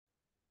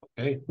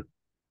Okay.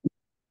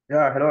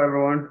 Yeah, hello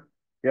everyone.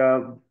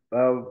 Yeah,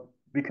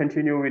 we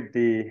continue with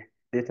the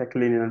data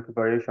cleaning and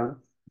preparation.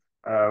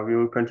 We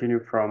will continue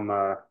from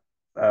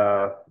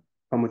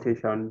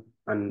permutation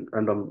and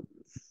random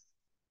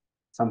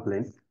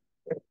sampling.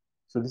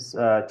 So this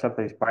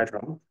chapter is quite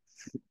long.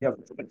 Yeah,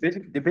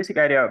 the basic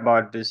idea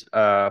about this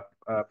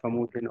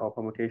permuting or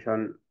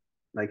permutation,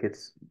 like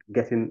it's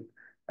getting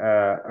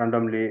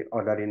randomly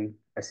ordering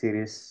a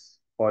series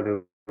or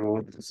the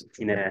rows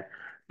in a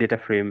data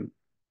frame.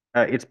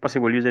 It's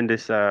possible using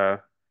this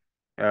um,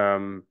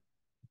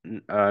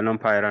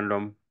 numpy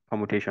random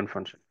permutation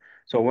function.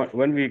 So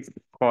when we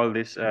call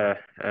this uh,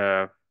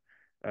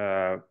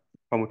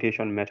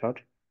 permutation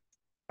method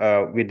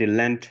with the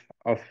length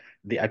of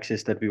the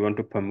axis that we want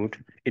to permute,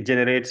 it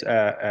generates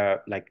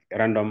like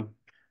random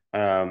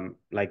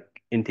like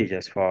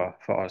integers for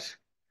us,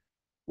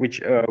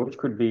 which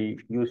could be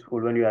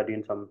useful when you are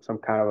doing some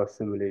kind of a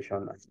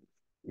simulation.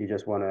 You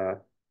just want to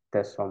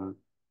test some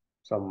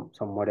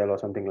model or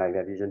something like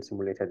that using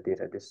simulated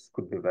data. This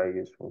could be very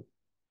useful.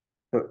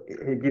 So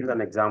he gives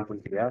an example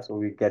here. So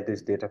we get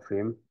this data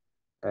frame,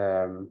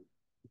 um,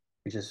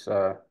 which is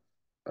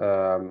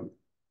um,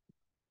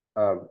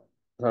 uh,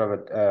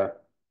 sort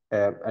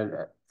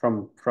of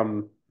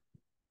from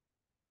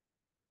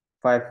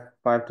five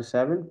five to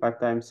seven, 5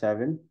 times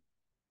 7,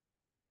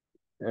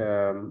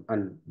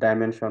 and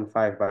dimension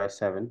 5 by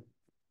 7.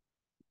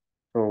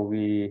 So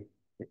we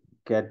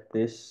get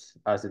this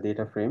as a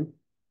data frame,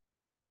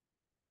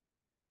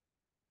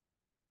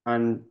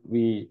 and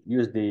we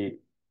use the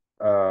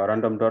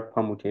random dot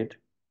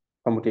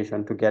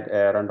permutation to get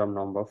a random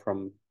number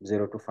from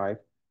 0 to 5.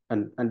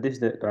 And this is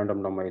the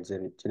random number it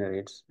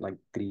generates, like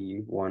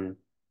 3, 1,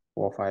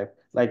 4, 5.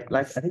 Like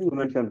I think you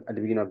mentioned at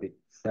the beginning of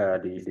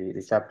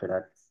the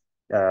chapter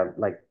that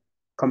like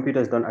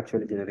computers don't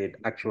actually generate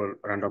actual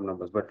random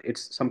numbers, but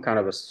it's some kind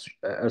of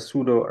a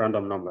pseudo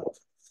random number.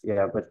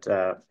 Yeah, but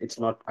it's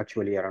not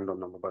actually a random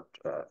number, but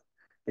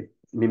it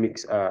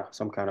mimics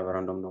some kind of a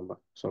random number.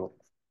 So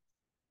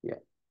yeah.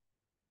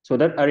 So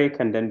that array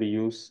can then be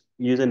used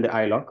using the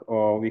iloc,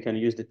 or we can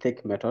use the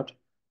take method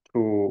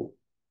to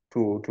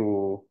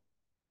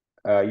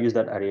use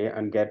that array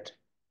and get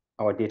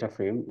our data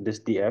frame, this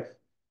df,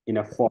 in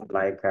a form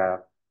like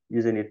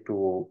using it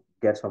to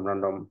get some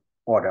random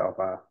order of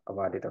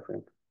our data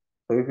frame.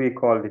 So if we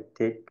call the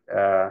take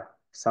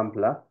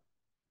sampler,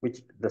 which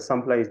the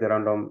sampler is the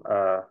random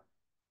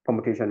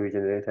permutation we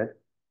generated.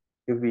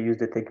 If we use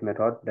the take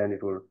method, then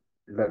it will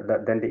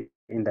then the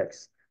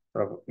index,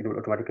 it will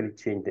automatically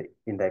change the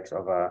index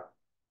of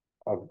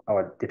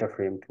our data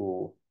frame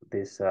to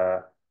this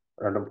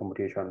random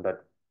permutation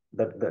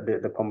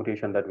the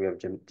permutation that we have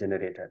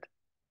generated.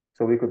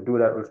 So we could do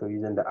that also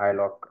using the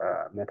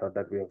iloc method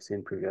that we have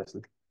seen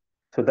previously.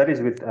 So that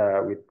is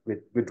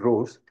with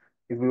rows.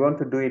 If we want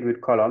to do it with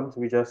columns,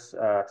 we just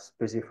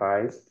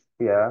specify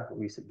here.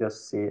 We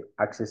just say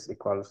axis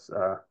equals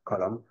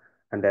column,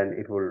 and then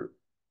it will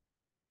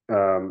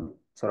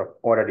sort of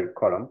order the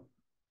column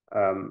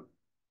um,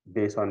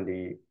 based on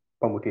the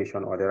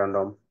permutation or the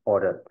random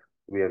order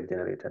we have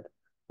generated.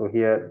 So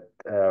here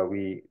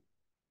we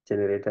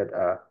generated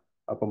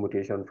a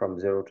permutation from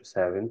 0 to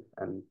 7,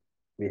 and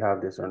we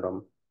have this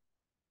random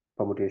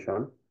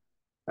permutation.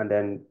 And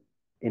then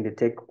in the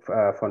take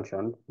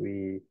function,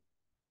 we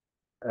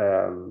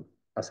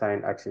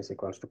assign axis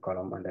equals to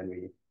column, and then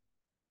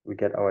we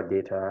get our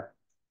data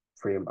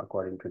frame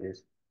according to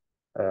this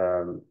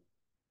um,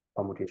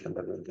 permutation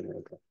that we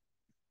generated.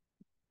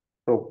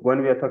 So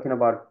when we are talking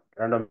about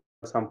random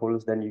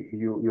samples, then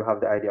you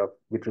have the idea of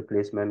with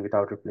replacement,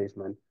 without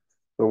replacement.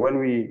 So when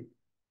we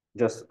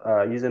just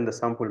using the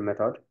sample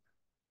method,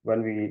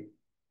 when we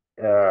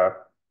uh,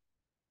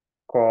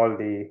 call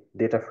the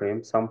data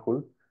frame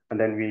sample, and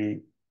then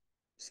we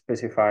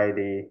specify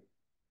the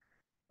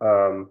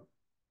um,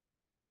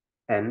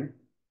 n,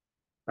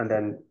 and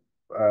then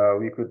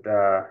we could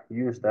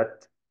use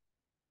that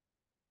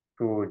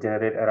to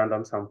generate a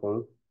random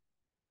sample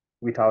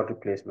without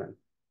replacement.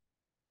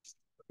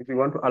 If we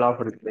want to allow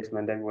for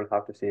replacement, then we'll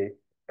have to say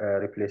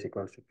replace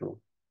equals to true.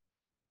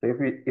 So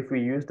if we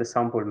use the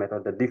sample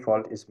method, the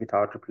default is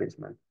without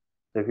replacement.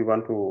 So if we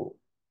want to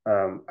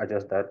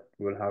adjust that,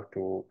 we'll have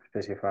to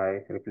specify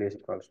replace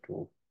equals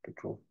to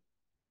true.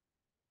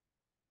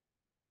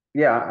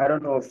 Yeah, I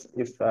don't know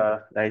if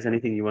there is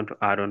anything you want to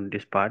add on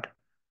this part.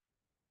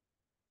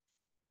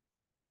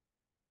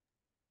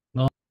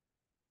 No,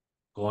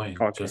 going.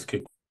 Okay. Just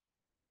keep.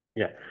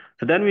 Yeah.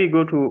 So then we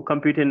go to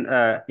computing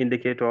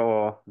indicator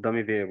or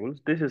dummy variables.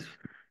 This is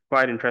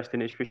quite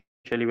interesting,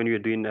 especially when you're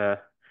doing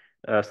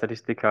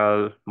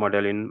statistical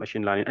modeling,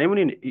 machine learning, and even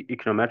in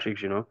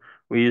econometrics,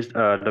 we use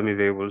dummy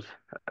variables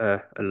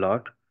a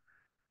lot.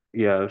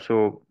 Yeah.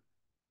 So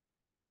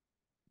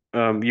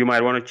you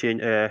might want to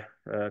change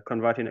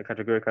converting a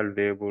categorical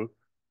variable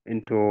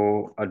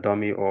into a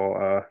dummy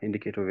or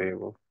indicator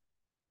variable.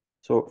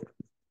 So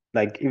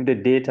like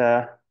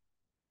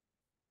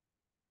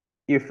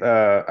if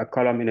a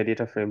column in a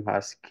data frame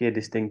has k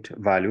distinct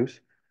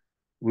values,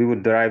 we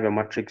would derive a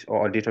matrix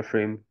or a data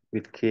frame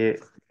with k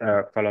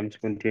columns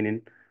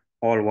containing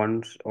all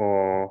ones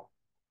or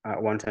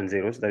ones and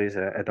zeros. That is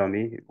a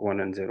dummy 1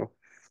 and 0.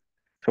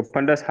 So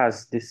pandas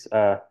has this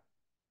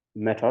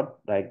method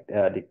like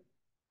the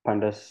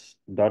pandas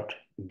dot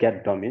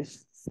get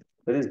dummies.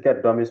 So this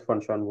get dummies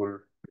function will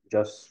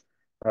just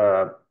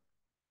uh,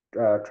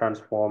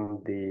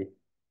 transform the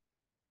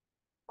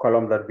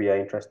column that we are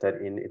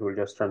interested in. It will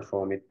just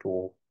transform it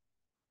to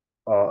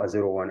a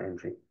 0, 1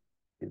 entry.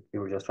 It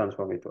will just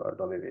transform it to a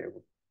dummy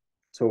variable.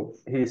 So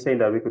he's saying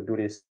that we could do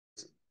this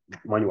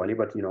manually,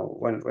 but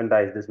when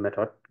there is this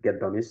method, get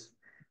dummies,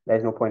 there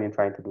is no point in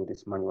trying to do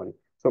this manually.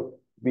 So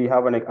we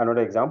have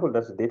another example,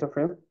 that's a data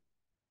frame.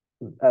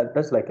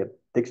 That's like a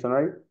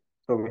dictionary.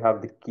 So we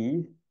have the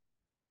key,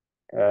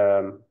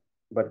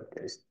 but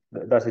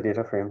that's a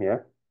data frame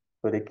here.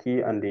 So the key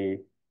and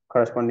the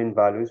corresponding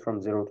values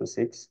from 0 to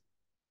 6.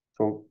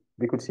 So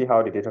we could see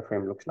how the data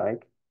frame looks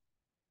like.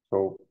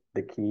 So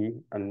the key,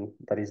 and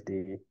that is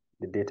the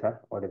data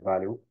or the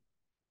value,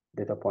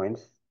 data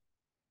points.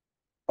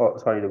 Oh,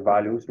 sorry, the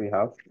values we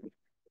have.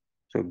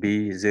 So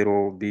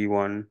B0,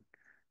 B1.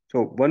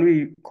 So when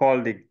we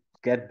call the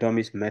get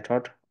dummies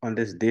method on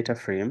this data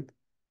frame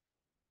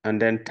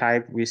and then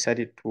type, we set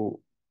it to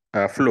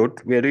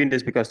float. We are doing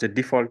this because the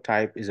default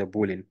type is a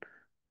Boolean.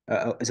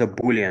 It's a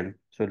Boolean.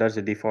 So that's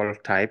the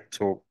default type.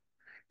 So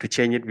to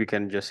change it, we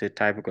can just say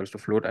type equals to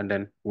float, and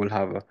then we'll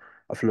have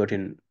a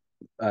floating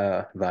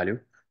value.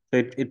 So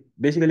it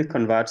basically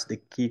converts the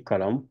key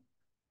column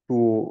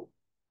to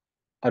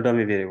a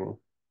dummy variable.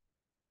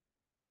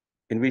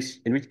 In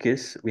which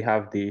case we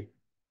have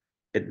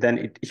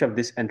each of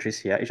these entries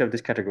here, each of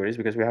these categories,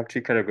 because we have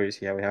three categories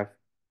here. We have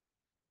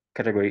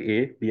category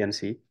A, B, and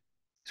C.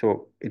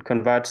 So it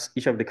converts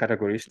each of the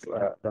categories to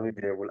a dummy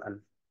variable and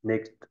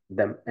makes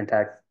them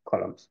entire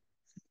columns.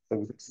 So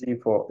we see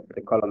for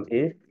the column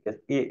A, because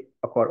A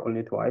occurred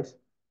only twice.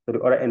 So the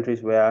other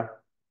entries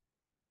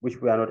which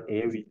were not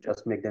A, we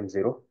just make them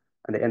 0.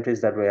 And the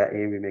entries that were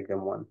A, we make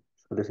them 1.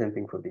 So the same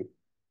thing for B.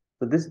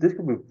 So this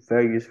could be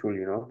very useful,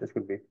 this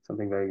could be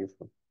something very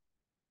useful.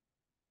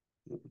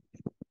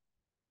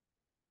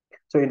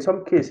 So in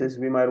some cases,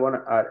 we might want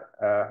to add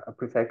a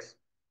prefix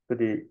to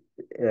the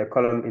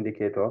column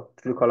indicator,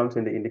 to the columns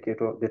in the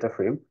indicator data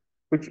frame,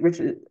 which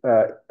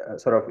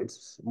sort of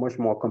it's much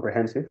more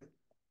comprehensive.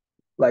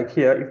 Like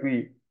here, if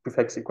we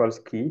prefix equals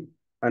key,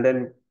 and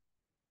then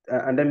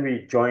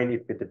we join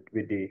it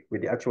with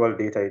the actual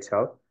data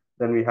itself,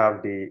 then we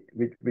have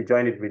we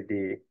join it with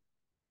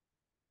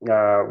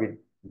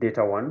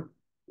data one,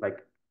 like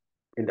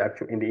in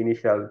the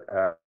initial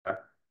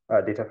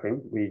data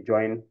frame, we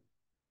join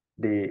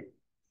the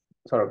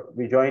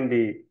we join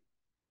the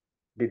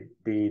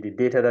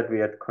data that we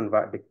had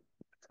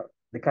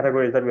the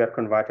categories that we had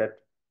converted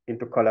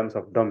into columns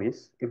of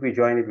dummies. If we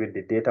join it with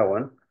the data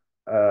one,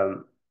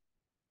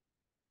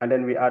 and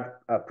then we add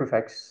a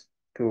prefix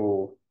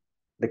to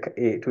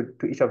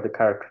to each of the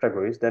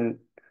categories, then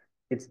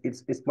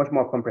it's much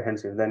more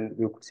comprehensive. Then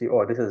you could see,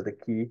 oh, this is the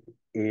key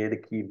A, the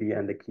key B,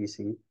 and the key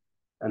C,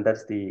 and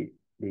that's the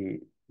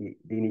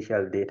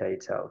initial data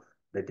itself,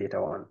 the data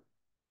one,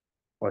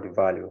 or the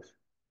values.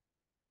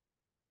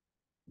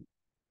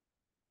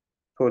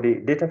 So the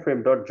data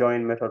frame dot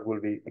join method will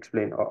be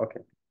explained. Oh,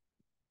 okay.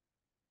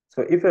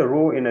 So if a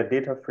row in a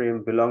data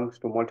frame belongs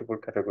to multiple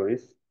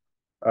categories,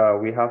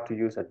 we have to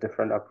use a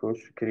different approach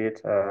to create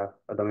a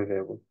dummy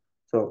variable.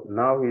 So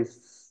now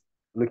he's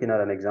looking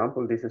at an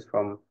example. This is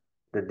from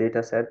the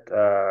data set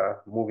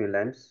movie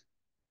lens.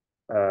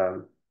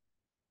 Um,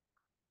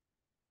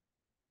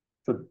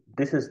 so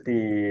this is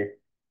the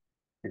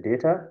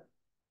data.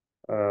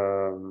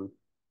 Um,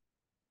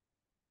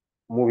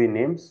 movie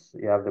names.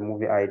 You have the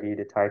movie ID,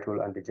 the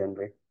title, and the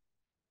genre.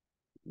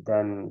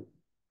 Then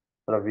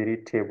sort of we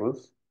read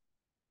tables,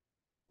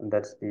 and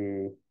that's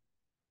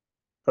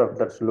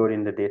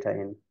loading the data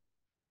in.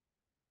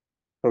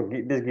 So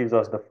this gives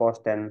us the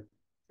first 10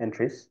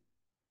 entries.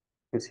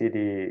 You see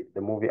the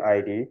movie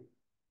ID,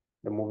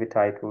 the movie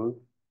title,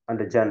 and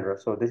the genre.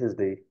 So this is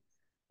the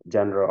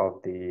genre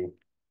of the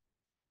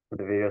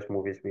various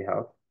movies we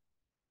have.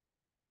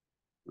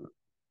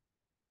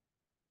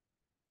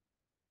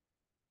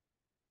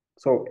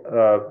 So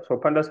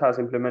Pandas has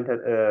implemented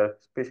a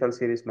special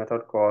series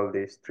method called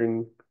the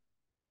string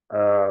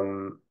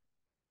um,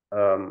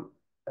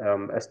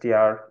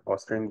 str or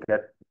string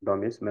get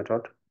dummies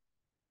method,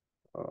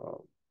 uh,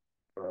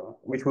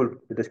 which will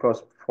be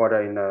discussed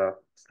further in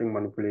string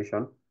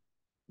manipulation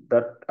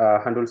that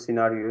handles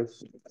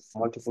scenarios,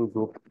 multiple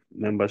group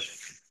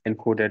members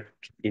encoded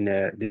in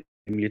a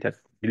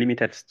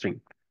delimited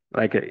string,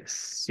 like a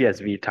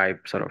CSV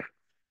type sort of.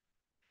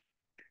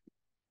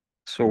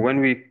 So when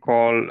we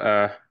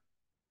call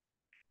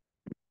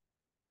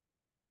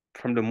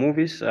from the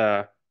movies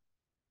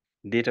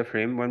data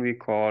frame, when we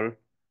call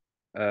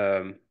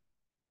um,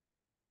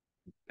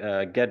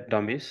 get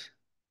dummies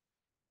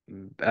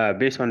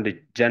based on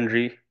the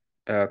genre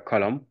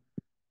column,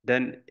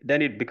 then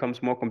it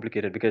becomes more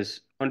complicated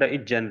because under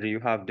each genre you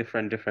have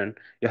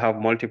you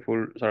have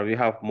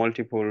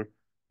multiple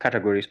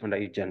categories under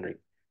each genre.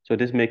 So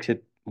this makes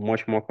it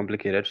much more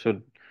complicated.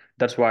 So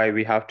that's why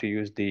we have to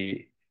use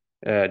the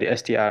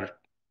str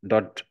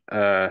dot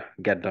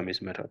get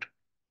dummies method.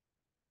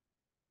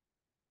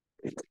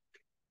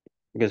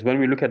 Because when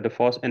we look at the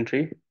first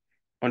entry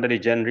under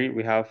the genre,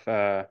 we have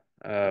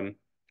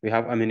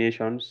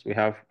ammunitions, we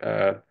have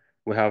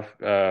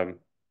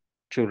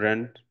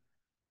children,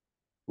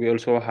 we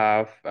also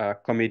have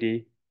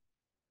comedy.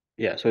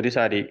 Yeah, so these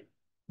are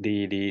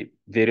the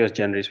various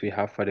genres we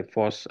have for the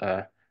first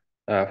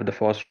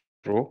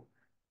row,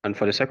 and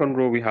for the second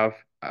row we have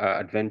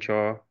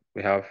adventure,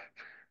 we have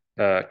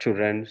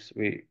children's.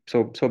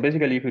 So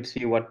basically you could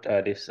see what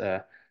this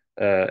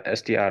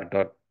str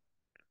dot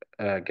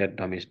get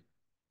dummies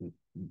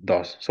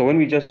does. So when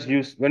we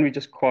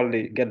just call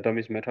the get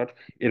dummies method,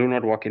 it will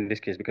not work in this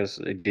case because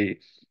the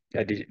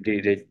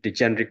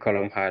generic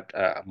column had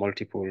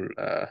multiple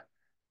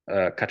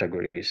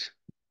categories.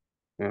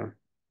 Yeah.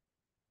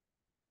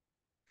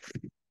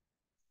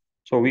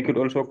 So we could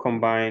also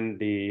combine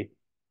the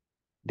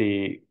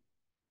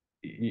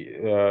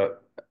uh,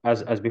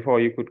 as before,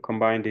 you could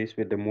combine this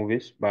with the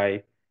movies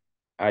by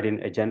adding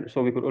a gen.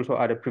 So we could also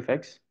add a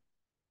prefix,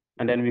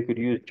 and then we could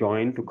use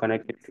join to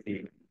connect it to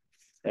the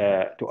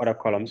to other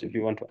columns if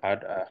you want to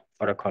add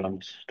other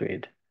columns to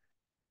it.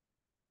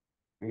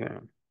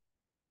 Yeah,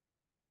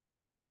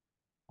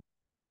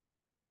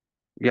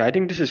 yeah. I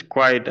think this is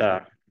quite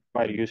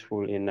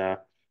useful in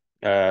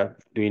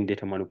doing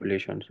data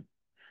manipulations.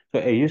 So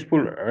a useful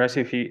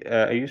recipe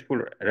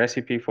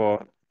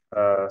for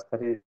uh,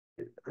 stati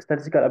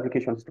statistical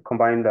applications to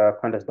combine the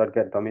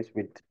pandas.get dummies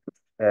with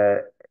uh,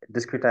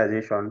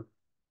 discretization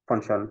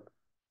function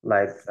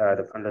like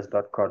the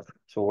pandas.cut.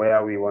 So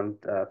where we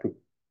want to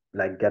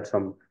like get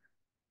some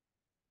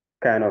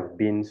kind of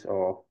bins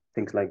or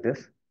things like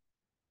this.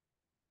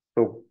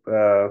 So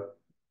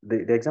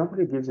the example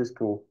it gives is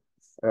to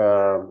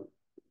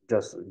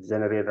just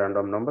generate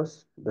random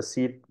numbers. The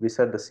seed, we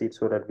set the seed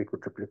so that we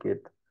could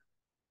replicate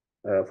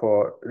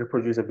for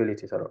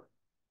reproducibility sort of.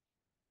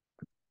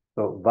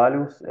 So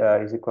values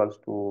is equals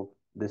to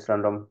this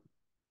random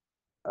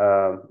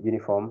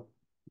uniform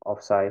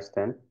of size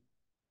 10.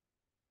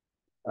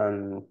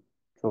 And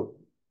so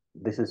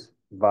this is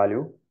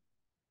value,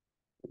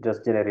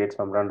 just generate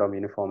some random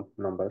uniform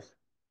numbers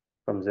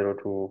from 0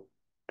 to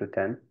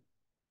 10.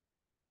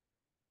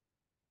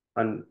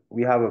 And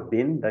we have a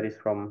bin that is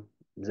from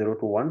 0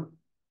 to 1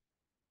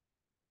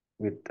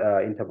 with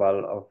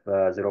interval of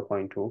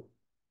 0.2.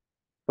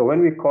 So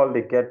when we call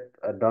the get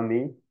a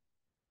dummy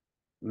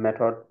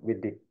method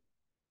with the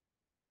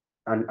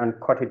and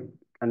cut it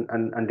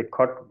and the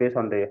cut based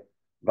on the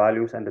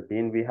values and the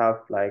bin, we have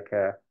like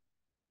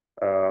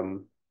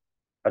um,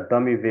 a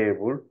dummy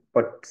variable.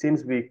 But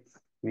since we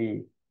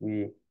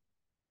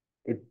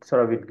it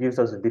sort of it gives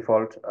us a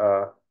default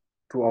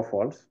true or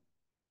false,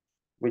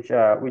 which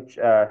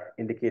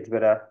indicates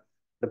whether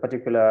the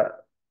particular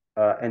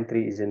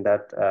entry is in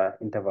that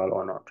interval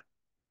or not.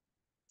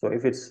 So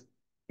if it's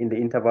in the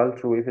interval,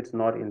 true. If it's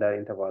not in that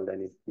interval,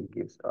 then it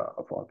gives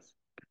a false.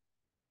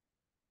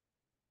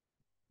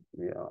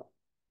 Yeah.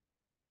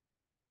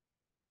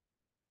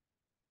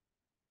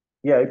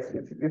 Yeah,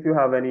 if you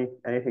have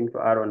anything to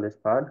add on this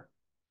part.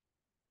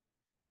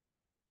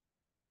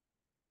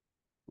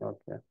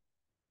 Okay.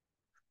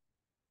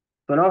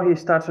 So now he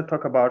starts to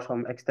talk about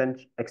some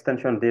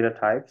extension data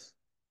types.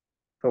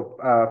 So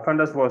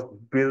Pandas was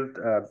built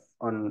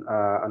on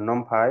a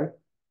NumPy,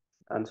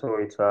 and so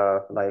it's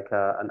like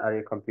an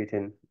array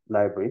computing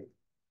library.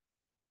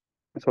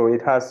 So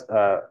it has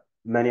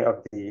many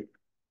of the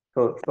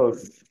so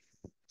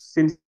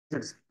since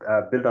it's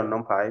built on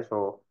NumPy,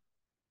 so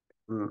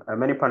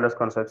many Pandas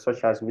concepts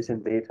such as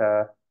missing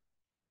data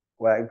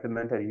were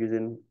implemented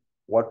using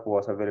what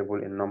was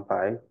available in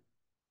NumPy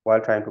while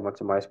trying to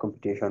maximize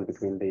computation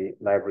between the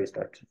libraries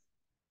that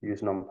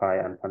use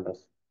NumPy and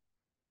Pandas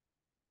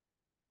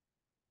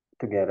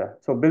together.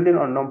 So building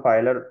on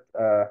NumPy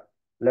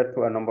led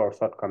to a number of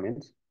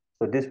shortcomings.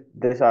 So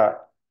these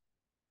are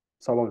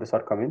some of the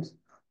shortcomings.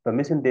 The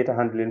missing data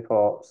handling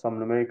for some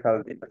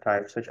numerical data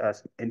types, such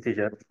as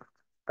integers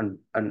and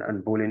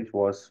booleans,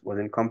 was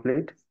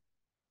incomplete.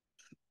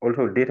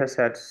 Also, data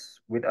sets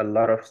with a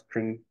lot of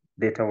string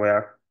data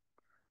were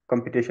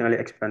computationally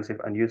expensive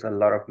and use a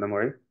lot of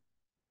memory.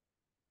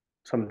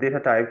 Some data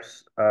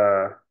types,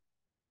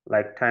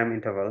 like time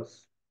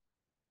intervals,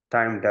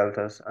 time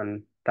deltas,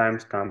 and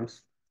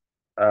timestamps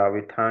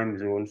with time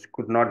zones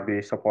could not be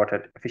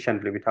supported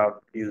efficiently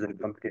without using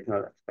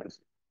computational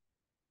expensive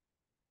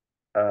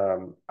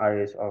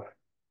arrays of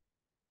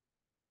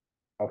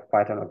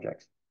Python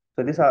objects.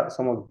 So these are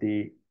some of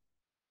the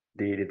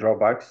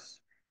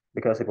drawbacks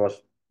because it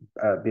was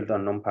built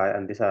on NumPy,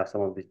 and these are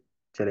some of the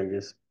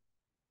challenges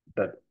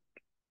that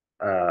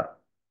uh,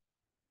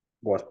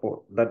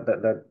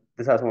 that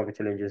these are some of the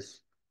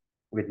challenges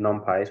with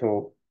NumPy.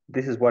 So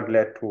this is what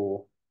led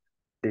to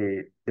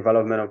the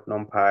development of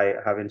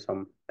NumPy having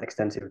some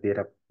extensive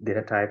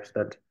data types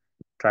that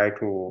try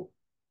to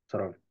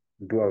sort of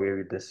do away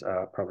with these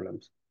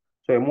problems.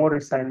 So more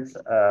recently,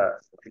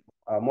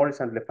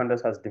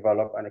 Pandas has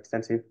developed an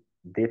extensive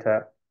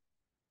data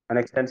an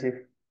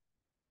extensive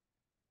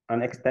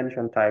an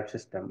extension type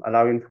system,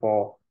 allowing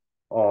for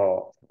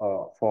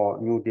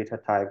new data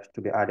types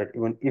to be added,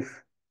 even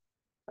if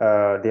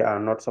they are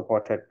not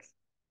supported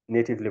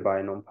natively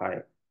by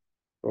NumPy.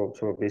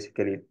 So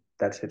basically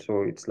that's it.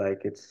 So it's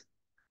like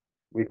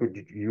we could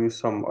use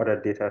some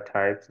other data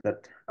types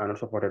that are not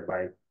supported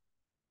by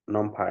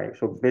NumPy.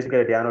 So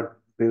basically they are not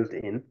built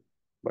in,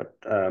 but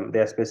they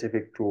are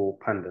specific to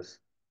pandas.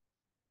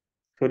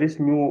 So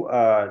these new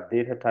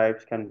data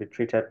types can be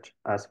treated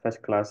as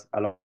first class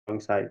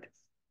alongside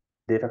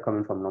data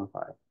coming from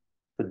NumPy.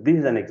 So this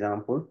is an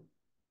example.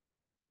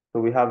 So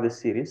we have this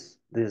series.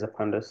 This is a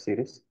pandas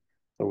series.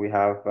 So we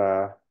have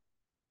a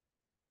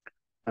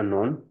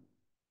none.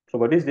 So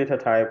but this data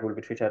type will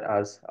be treated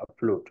as a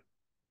float.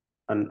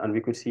 And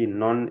we could see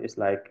none is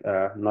like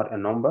not a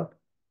number.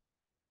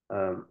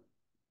 Um,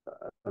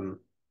 um,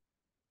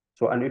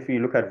 so and if we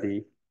look at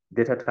the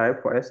data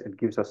type for S, it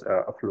gives us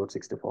a float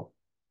 64.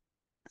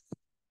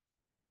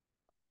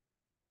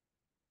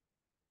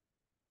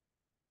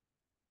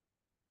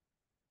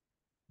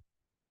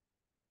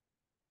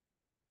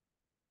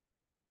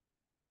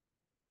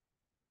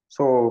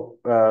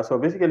 So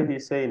basically,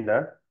 he's saying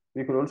that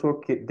we could also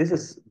keep, this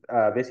is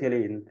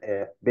basically in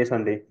based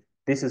on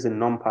this is in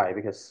NumPy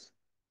because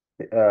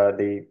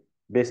the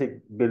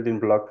basic building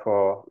block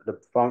for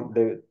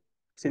the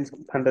since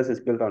pandas is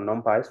built on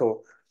NumPy,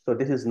 so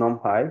this is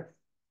NumPy.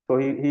 So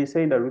he's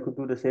saying that we could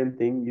do the same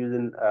thing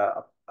using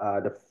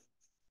the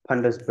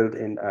pandas built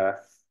in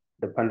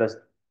the pandas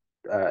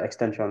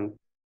extension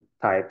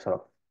type.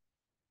 So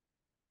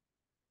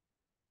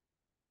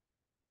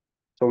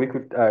we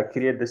could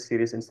create this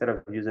series instead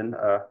of using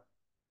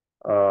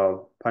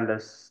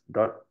pandas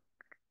dot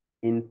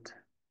int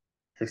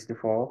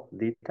 64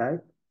 D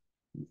type.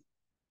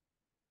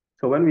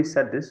 So when we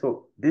set this,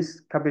 so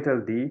this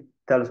capital D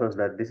tells us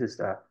that this is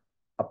a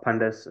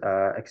pandas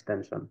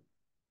extension,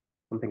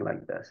 something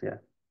like this, yeah.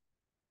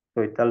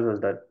 So it tells us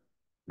that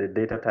the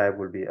data type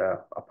will be a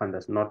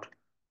pandas, not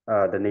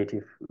the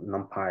native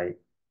NumPy.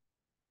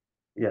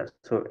 Yes,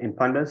 so in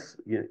pandas,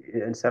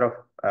 instead of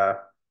uh,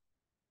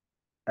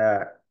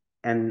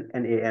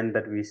 NAN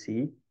that we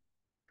see,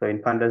 so in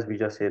pandas, we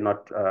just say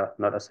not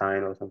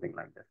assign or something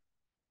like that.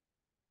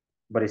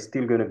 But it's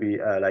still going to be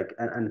like,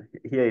 and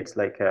here it's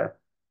like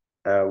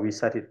we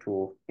set it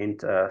to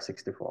int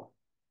 64.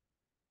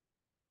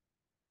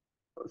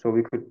 So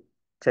we could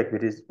check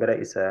whether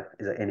it's a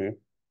NA.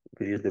 We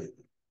could use the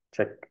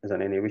check as an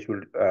NA, which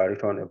will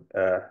return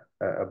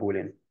a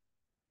Boolean.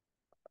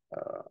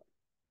 Uh,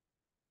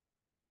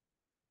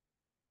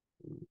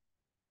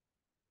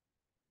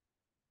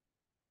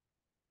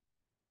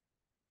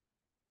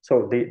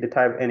 so the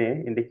type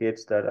NA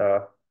indicates that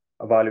a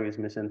value is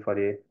missing for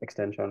the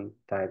extension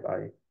type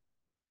I.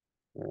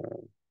 Uh,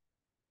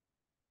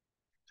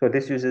 so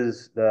this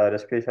uses the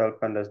special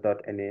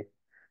pandas.na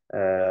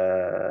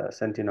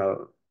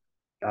sentinel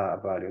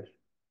values.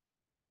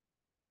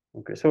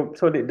 Okay, so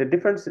the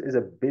difference is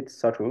a bit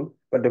subtle,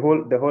 but the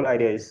whole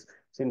idea is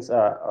since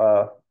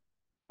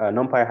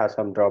NumPy has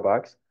some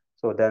drawbacks,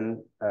 so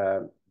then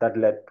that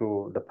led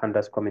to the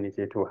pandas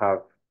community to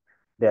have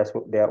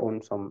their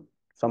own some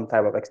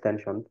type of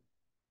extension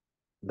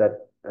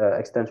that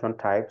extension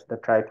types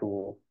that try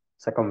to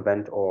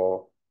circumvent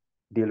or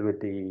deal with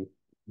the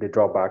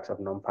drawbacks of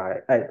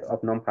NumPy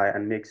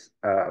and makes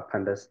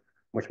pandas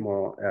much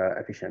more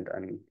efficient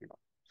and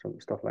some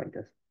stuff like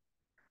this.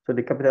 So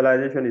the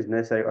capitalization is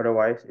necessary,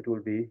 otherwise it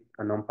will be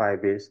a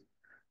NumPy based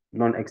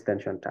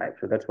non-extension type.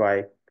 So that's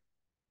why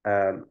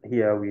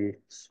here we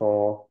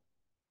saw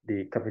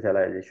the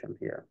capitalization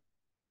here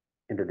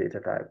in the data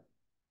type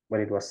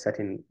when it was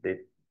setting the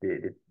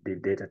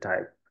data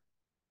type.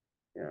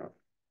 You know.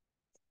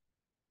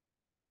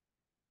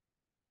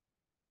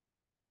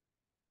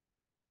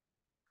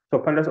 So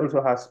pandas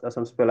also has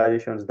some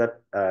specializations that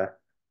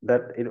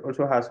it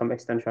also has some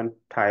extension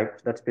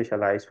types that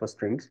specialize for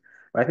strings.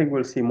 But I think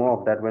we'll see more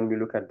of that when we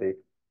look at the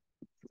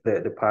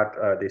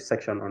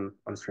section on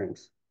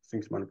strings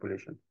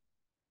manipulation.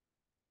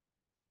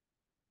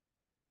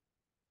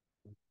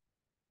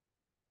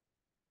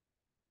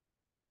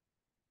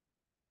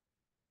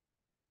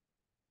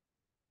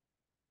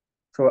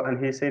 So,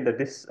 and he said that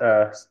this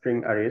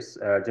string arrays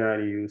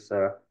generally use,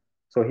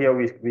 so here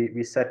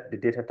we set the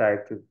data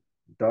type to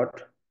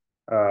dot,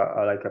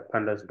 like a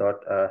pandas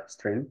dot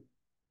string.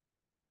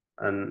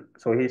 And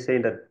so he's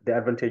saying that the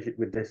advantage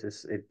with this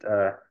is it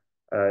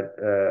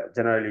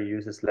generally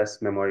uses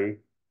less memory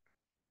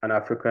and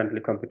are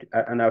frequently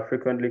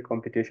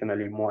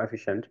computationally more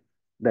efficient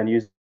than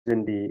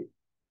using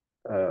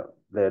uh,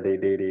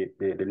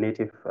 the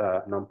native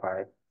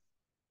NumPy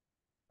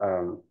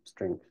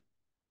strings.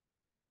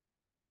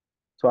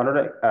 So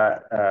another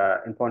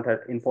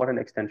important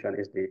extension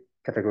is the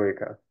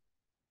categorical,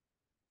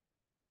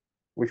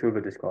 which will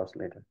be discussed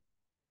later.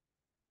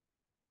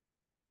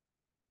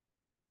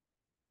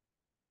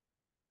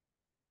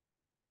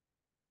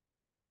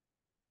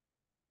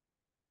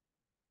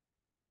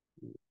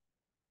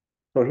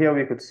 So here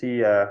we could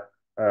see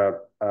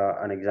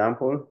an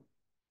example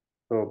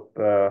So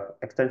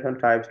extension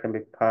types can be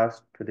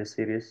passed to the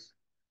series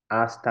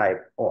as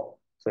type or.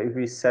 So if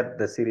we set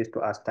the series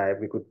to as type,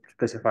 we could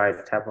specify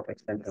the type of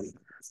extension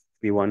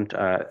we want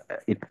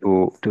it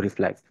to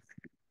reflect,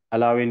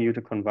 allowing you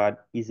to convert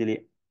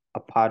easily a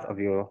part of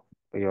your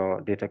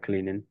data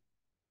cleaning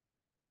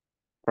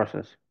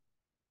process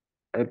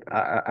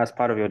as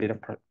part of your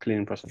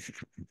cleaning process.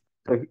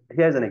 So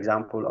here's an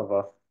example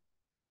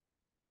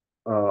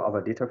of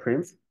a data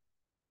frame.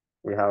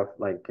 We have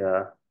like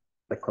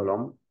the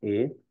column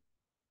A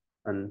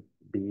and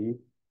B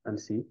and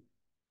C.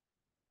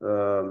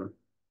 Um,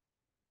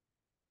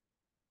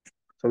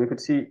 so we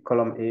could see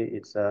column A.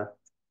 It's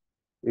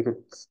we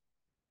could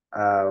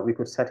we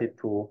could set it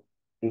to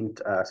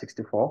int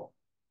 64,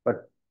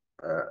 but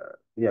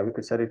yeah, we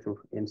could set it to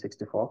int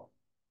 64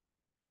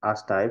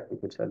 as type. We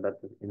could set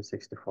that to int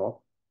 64.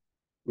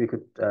 We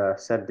could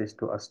set this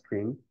to a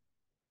string,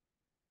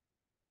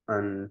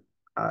 and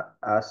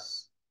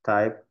as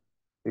type,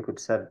 we could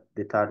set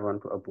the third one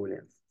to a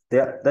boolean.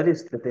 That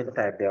is the data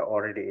type they are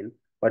already in,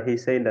 but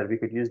he's saying that we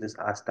could use this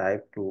as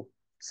type to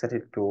set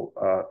it to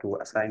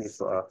assign it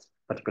to a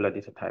particular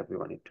data type we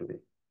want it to be.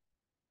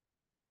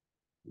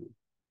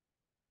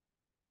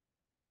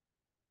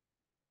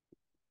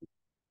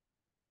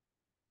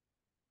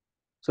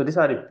 So these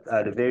are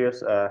the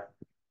various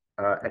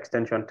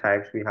extension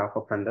types we have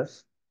for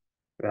pandas.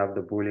 We have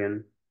the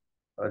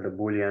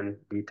Boolean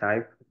D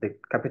type. The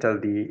capital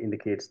D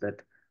indicates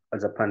that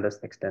as a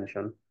pandas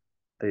extension,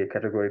 the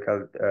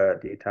categorical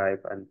D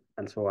type,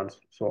 and so on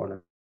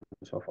and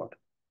so forth.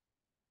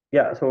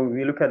 Yeah, so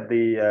we look at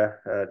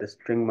the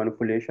string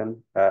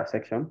manipulation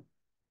section.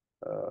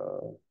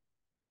 Uh,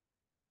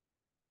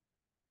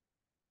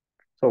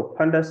 so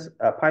pandas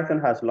Python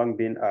has long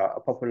been a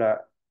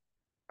popular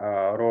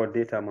raw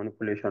data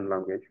manipulation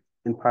language,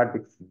 in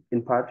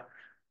part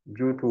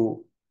due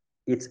to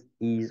its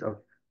ease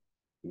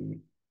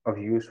of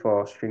use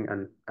for string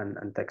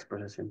and text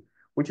processing,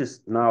 which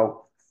is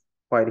now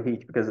quite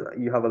huge because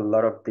you have a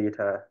lot of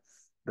data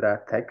that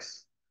are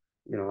text,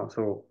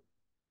 so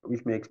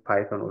which makes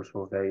Python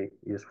also very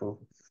useful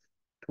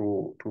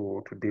to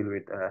deal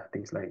with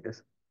things like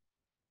this.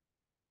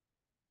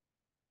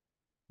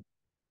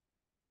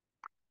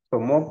 So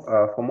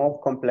for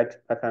more complex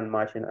pattern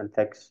matching and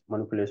text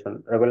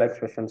manipulation, regular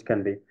expressions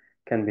can be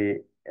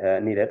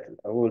needed.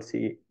 We'll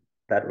see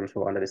that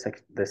also under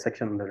the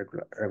section on the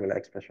regular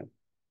expression.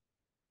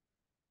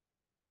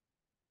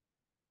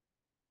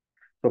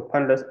 So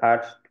pandas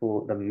adds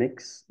to the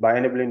mix by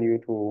enabling you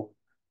to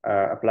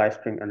apply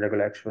string and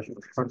regular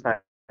expressions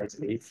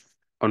simultaneously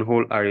on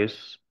whole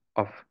arrays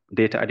of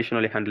data,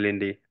 additionally handling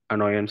the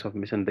annoyance of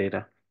missing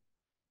data.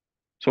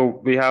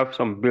 So we have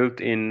some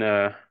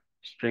built-in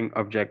string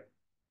object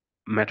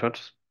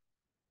methods.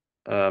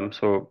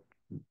 So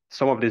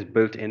some of these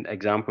built-in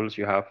examples,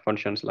 you have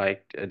functions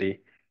like the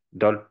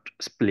dot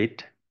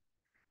split.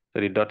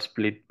 So the dot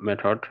split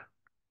method,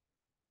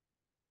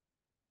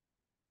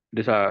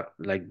 these are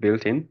like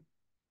built-in.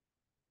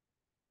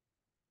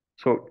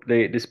 So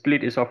the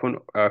split is often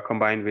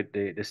combined with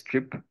the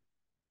strip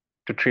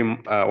to trim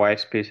white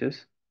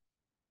spaces.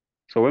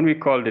 So when we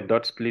call the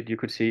dot split, you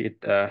could see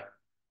it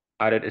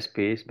added a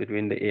space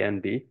between the A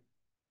and B.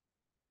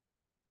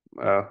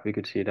 We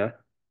could see that.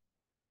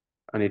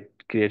 And it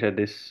created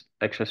this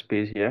extra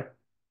space here.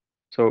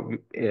 So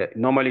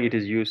normally it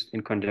is used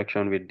in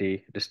conjunction with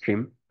the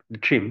trim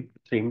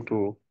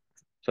to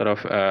sort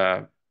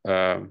of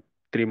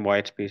trim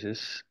white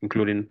spaces,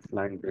 including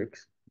line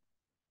breaks.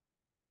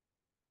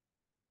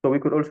 So we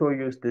could also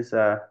use this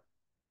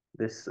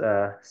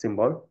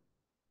symbol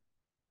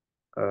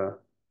uh,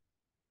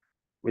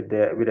 with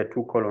the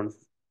two columns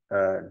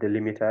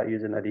delimiter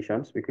using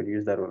additions. We could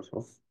use that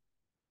also.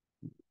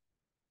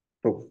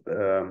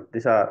 So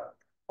these are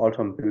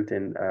also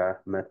built-in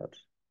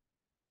methods.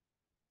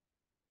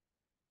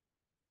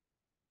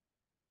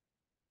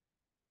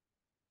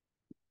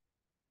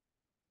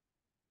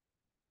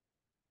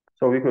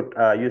 So we could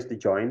use the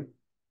join.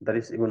 That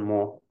is even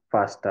more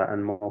faster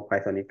and more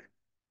Pythonic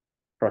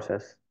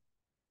process.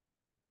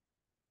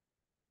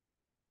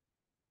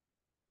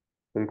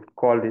 We could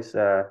call this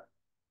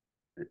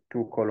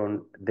two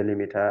colon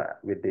delimiter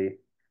with the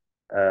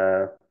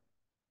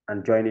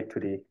and join it to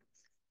the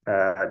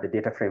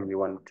data frame we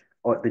want,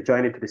 or the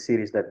join it to the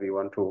series that we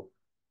want to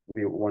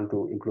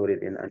include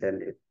it in, and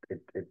then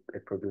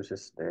it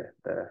produces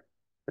the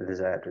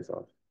desired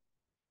result.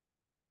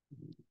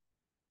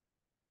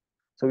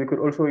 So we could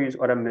also use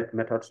other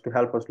methods to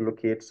help us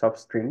locate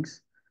substrings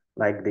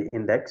like the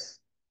index,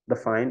 the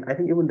find. I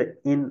think even the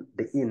in.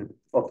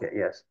 Okay,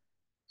 yes.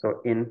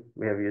 So in,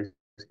 we have used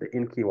the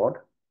in keyword.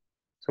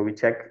 So we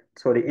check.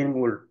 So the in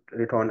will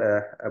return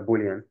a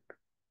boolean,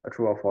 a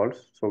true or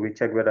false. So we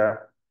check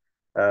whether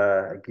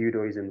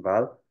Guido is in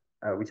val,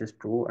 which is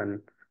true,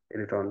 and it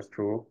returns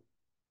true.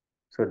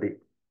 So the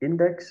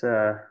index,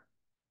 so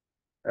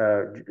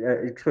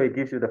it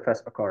gives you the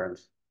first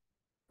occurrence.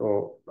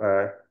 So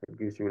it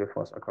gives you the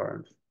first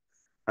occurrence.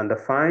 And the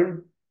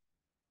find,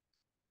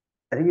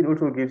 I think it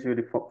also gives you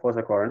the first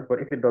occurrence, but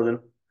if it doesn't,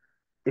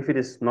 if it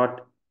is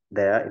not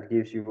there, it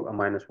gives you a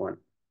 -1.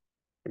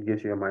 It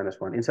gives you a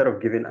 -1. Instead of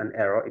giving an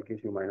error, it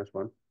gives you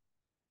 -1,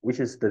 which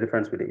is the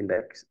difference with the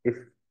index.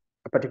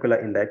 A particular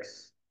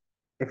index,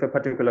 if a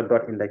particular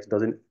dot index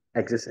doesn't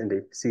exist in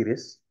the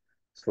series,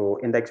 so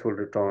index will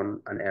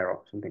return an error,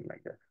 something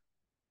like that.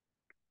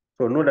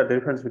 So know that the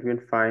difference between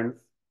find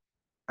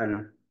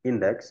and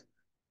index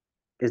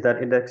is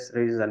that index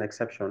raises an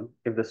exception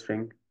if the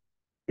string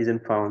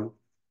isn't found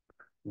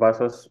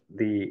versus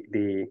the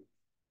the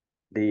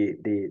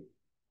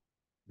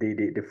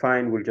the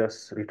find will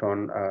just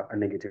return a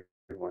negative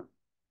one.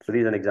 So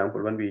this is an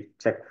example when we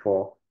check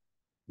for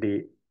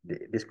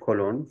this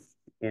colon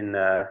in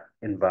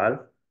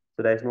val.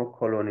 So there is no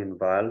colon in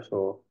val.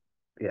 So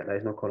yeah, there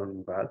is no colon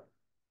in val.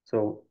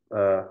 So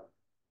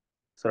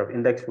sort of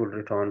index will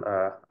return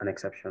an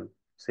exception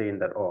saying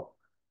that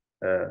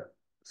uh,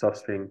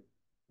 substring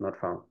not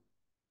found.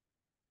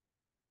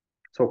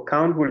 So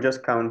count will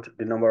just count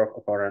the number of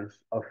occurrence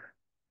of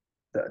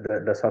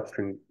the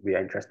substring we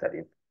are interested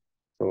in.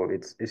 So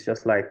it's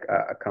just like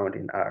a count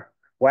in R.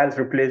 Whilst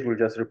replace, we'll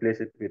just replace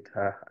it with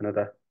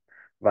another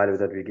value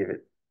that we give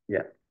it.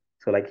 Yeah.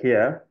 So like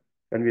here,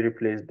 when we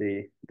replace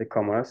the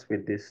commas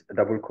with this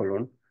double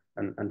colon,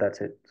 and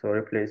that's it. So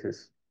replace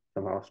is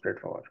somehow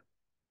straightforward.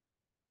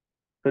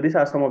 So these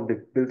are some of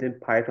the built-in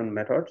Python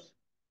methods.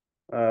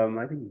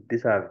 I think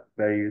these are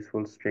very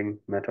useful string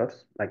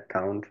methods like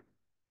count,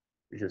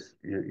 which is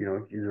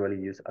usually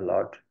used a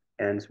lot.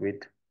 Ends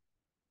with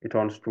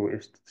returns true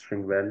if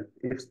string well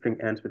if string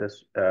ends with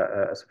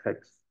a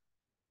suffix.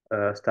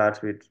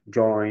 Starts with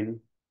join,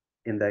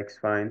 index,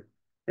 fine.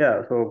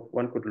 Yeah, so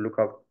one could look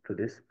up to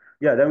this.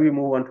 Yeah, then we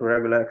move on to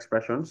regular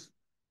expressions.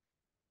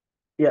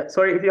 Yeah,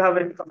 sorry if you have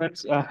any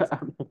comments.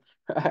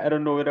 I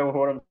don't know whether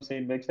what I'm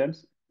saying makes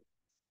sense.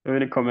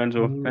 Any comments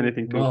or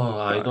anything No, to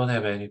I add? don't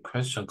have any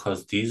question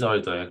because these are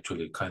the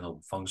actually kind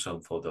of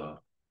function for the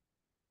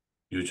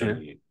Yeah.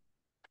 usually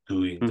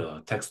doing Mm,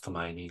 the text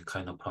mining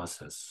kind of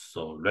process.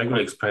 So regular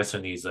mm,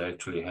 expression is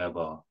actually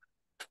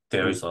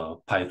there mm. is a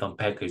Python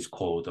package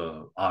called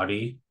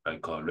RE,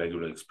 like a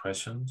regular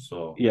expression.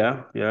 So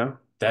Yeah, yeah.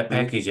 that Mm,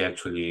 package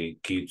actually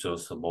gives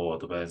us a more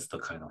advanced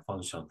kind of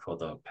function for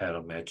the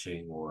pattern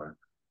matching or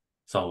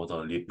some of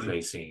the mm,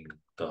 replacing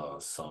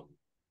some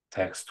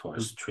text or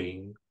mm,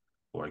 string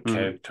or mm,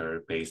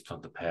 character based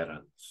on the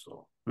pattern.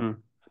 So mm.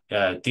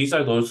 yeah, these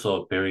are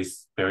also very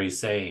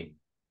same,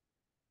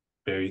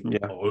 very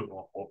Yeah,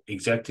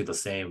 exactly the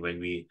same when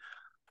we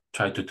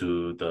try to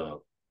do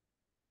the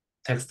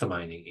text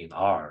mining in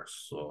R.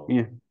 So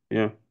yeah,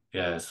 yeah,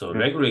 yeah, so yeah,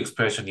 regular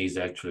expression is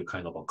actually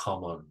kind of a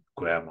common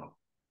grammar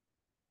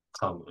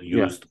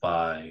yeah.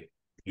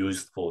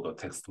 used for the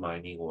text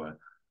mining or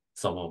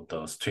some of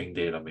the string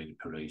data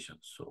manipulation.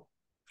 So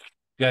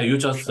Sure. you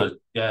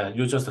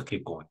just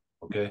keep going.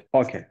 Okay.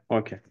 Okay,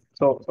 okay.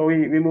 So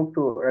we move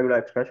to regular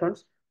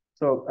expressions.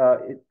 So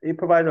it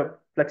provides a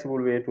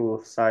flexible way to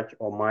search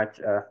or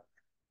match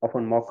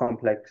often more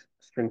complex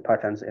string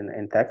patterns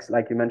in text.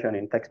 Like you mentioned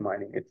in text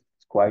mining, it's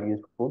quite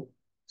useful.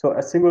 So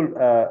a single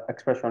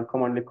expression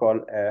commonly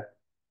called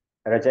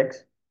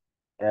regex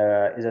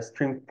is a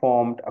string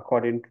formed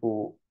according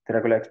to the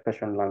regular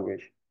expression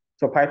language.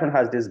 So Python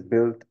has this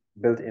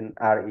built-in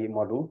RE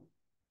module,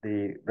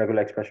 the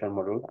regular expression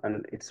module,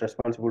 and it's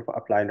responsible for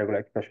applying regular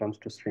expressions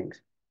to strings.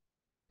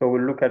 So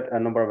we'll look at a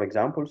number of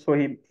examples. So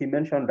he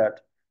mentioned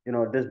that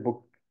this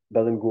book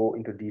doesn't go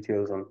into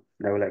details on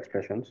regular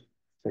expressions.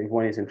 So if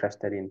one is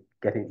interested in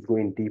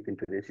going deep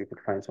into this, you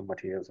could find some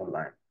materials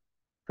online.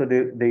 So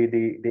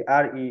the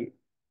RE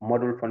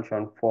module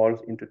function falls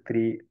into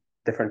three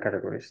different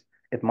categories.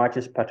 It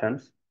matches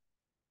patterns,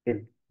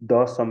 it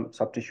does some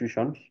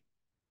substitutions,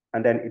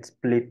 and then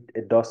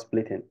it does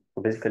splitting.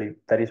 So basically,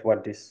 that is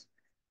what this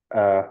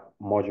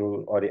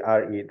module or the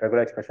RE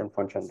regular expression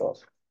function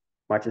does.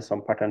 Matches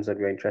some patterns that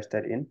we're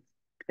interested in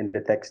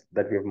the text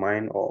that we've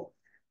mined, or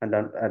and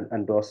then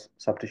and does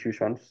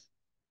substitutions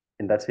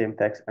in that same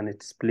text, and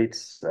it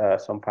splits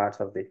some parts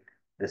of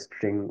the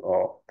string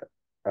or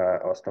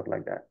stuff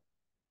like that.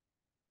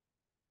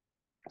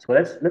 So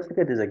let's look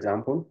at this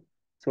example.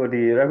 So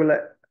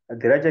the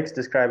regex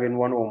describing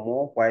one or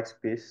more white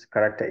space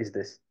character is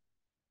this.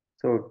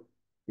 So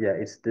yeah,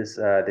 it's this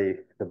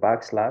the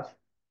backslash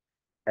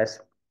s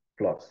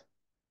plus.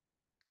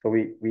 So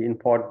we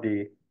import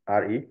the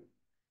re,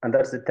 and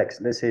that's the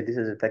text. Let's say this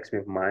is the text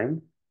we've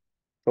mined.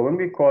 So when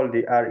we call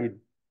the re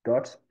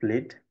dot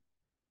split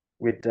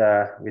with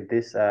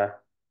this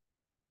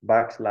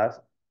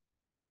backslash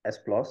s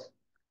plus,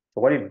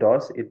 so what it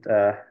does, it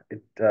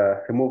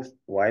removes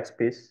white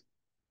space.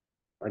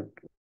 Like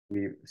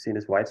we've seen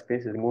this white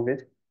space, it remove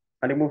it,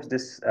 and it removes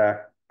this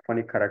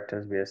funny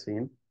characters we are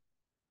seeing.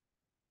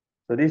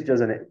 So this is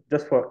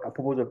just for a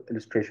purpose of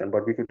illustration,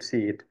 but we could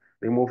see it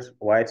removes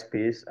white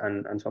space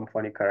and some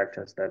funny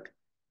characters that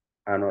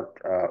are not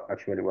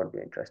actually what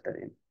we're interested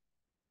in.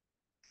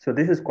 So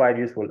this is quite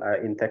useful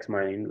in text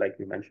mining, like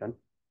you mentioned.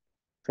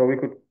 So we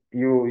could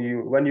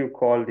you when you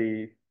call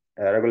the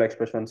regular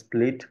expression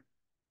split,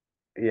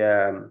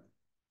 yeah,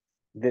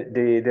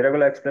 the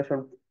regular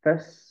expression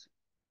first.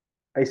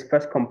 is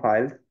first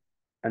compiled,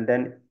 and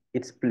then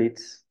it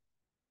splits,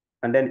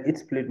 and then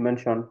its split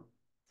mention,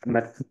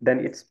 then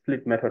its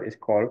split method is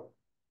called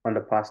on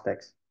the parse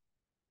text.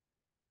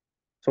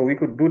 So we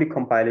could do the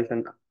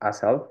compilation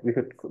ourselves. We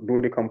could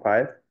do the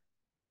compile.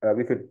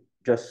 We could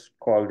just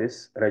call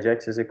this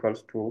regex is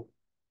equals to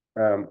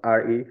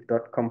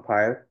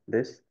re.compile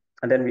this,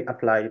 and then we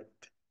apply it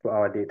to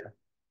our data.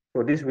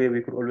 So this way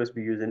we could always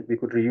be using, we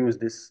could reuse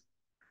this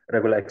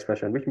regular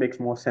expression, which makes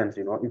more sense,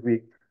 if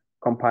we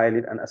compile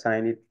it and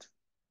assign it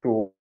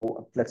to,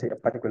 let's say, a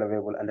particular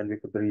variable, and then we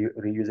could be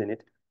reusing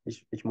it.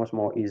 It's much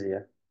more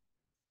easier.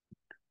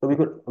 So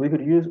we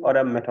could use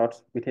other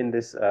methods within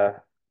this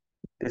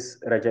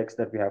regex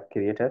that we have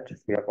created.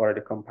 We have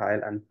already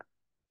compiled and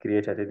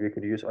created it. We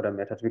could use other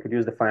methods. We could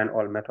use the find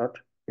all method.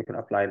 We can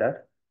apply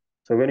that.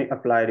 So when you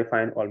apply the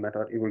find all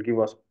method, it will give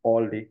us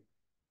all the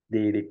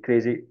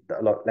crazy,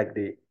 like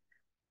the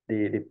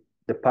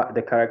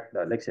the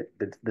character, like say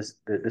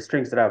the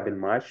strings that have been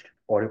matched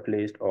or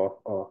replaced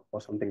or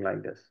something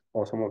like this,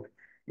 or some of,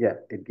 yeah,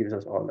 it gives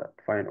us all that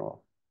find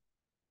all.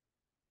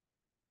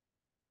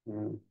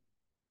 Mm.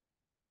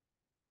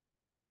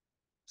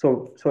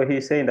 So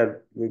he's saying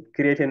that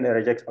creating the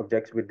regex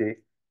objects with the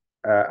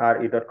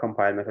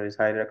re.compile method is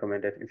highly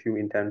recommended if you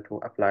intend to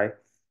apply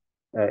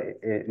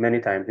many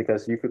times,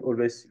 because you could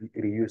always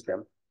reuse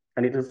them,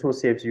 and it also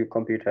saves you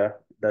computer.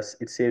 Thus,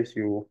 it saves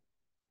you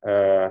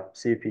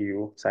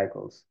CPU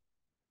cycles.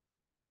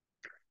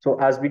 So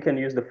as we can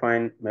use the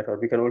find method,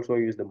 we can also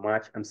use the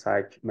match and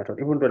search method,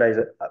 even though there is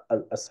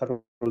a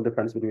subtle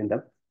difference between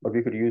them, but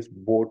we could use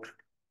both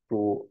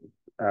to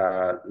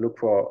look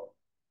for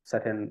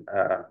certain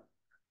uh,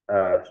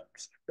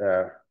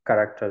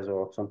 characters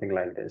or something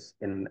like this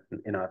in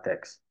our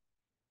text.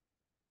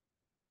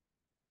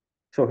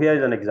 So here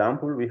is an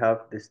example. We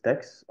have this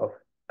text of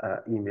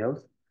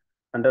emails,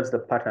 and that's the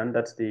pattern.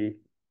 That's the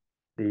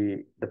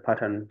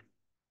pattern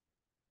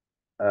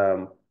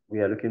we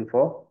are looking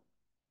for.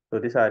 So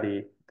these are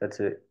the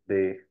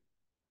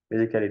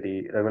basically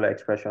the regular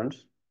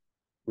expressions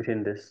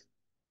within this.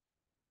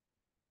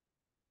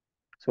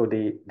 So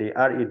the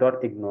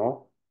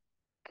re.ignore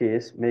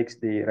case makes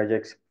the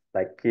regex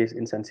like case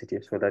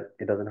insensitive, so that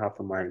it doesn't have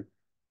to mind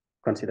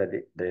consider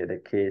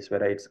the case,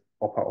 whether it's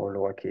upper or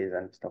lower case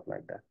and stuff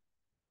like that.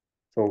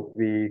 So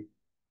we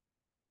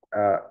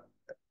uh,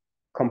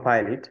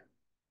 compile it.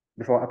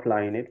 Before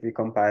applying it, we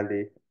compile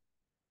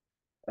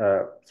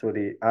so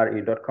the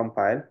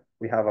re.compile,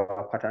 we have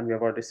our pattern. We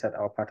have already set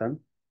our pattern.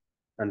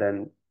 And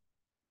then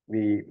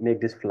we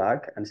make this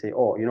flag and say,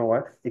 oh, you know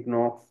what?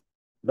 Ignore,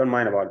 don't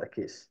mind about the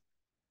case.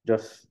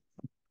 Just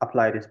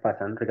apply this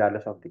pattern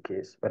regardless of the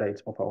case, whether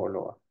it's upper or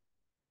lower.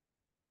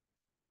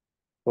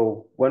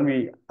 So when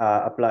we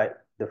apply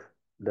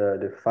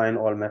the find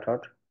all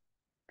method,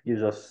 it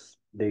gives us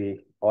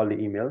all the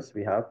emails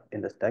we have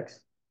in this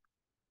text.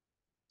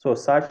 So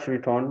search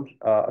returns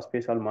a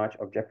special match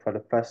object for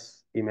the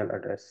first email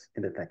address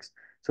in the text.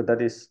 So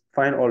that is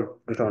find all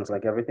returns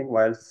like everything,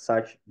 while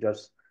search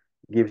just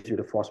gives you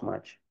the first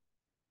match.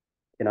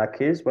 In our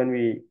case, when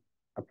we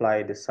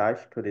apply the search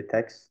to the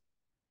text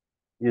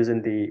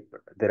using the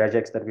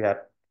regex that we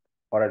had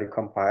already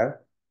compiled,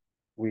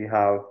 we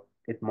have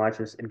it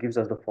gives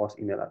us the first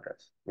email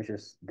address, which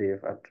is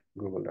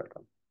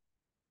dave@google.com.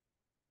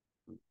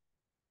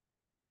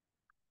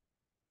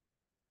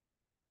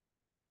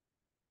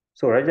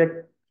 So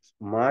regex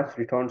match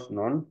returns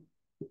none,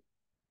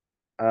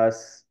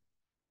 as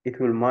it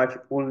will match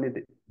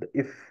only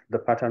if the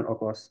pattern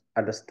occurs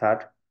at the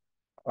start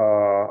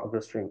of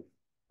the string.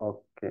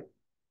 Okay.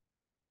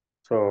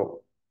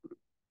 So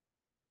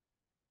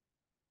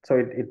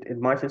it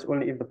matches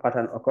only if the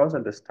pattern occurs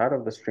at the start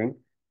of the string.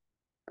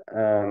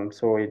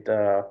 So it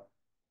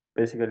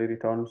basically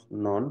returns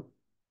none.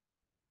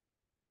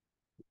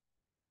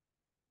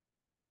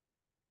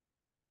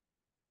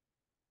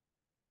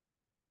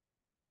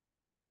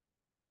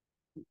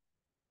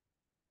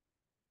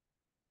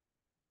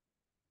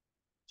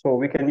 So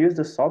we can use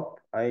the sub,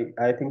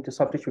 I think, to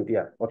substitute.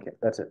 Yeah, okay,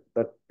 that's it.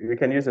 But we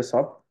can use the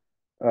sub.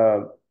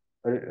 Uh,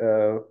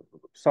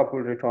 Sub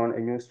will return a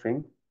new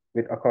string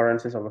with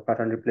occurrences of a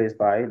pattern replaced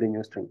by the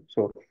new string.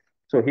 So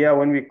here,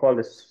 when we call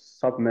the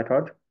sub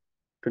method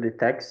to the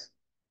text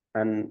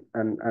and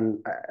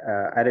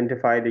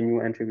identify the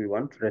new entry we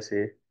want, let's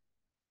say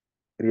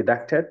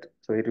redacted.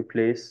 So it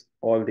replaces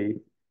all the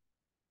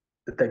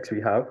text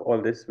we have,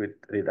 all this with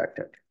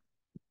redacted.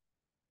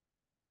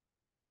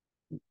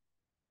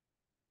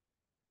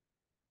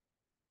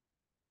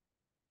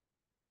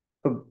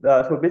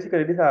 So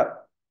basically, these are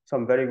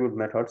some very good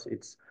methods.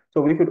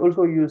 So we could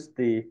also use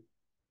the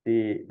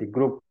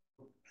groups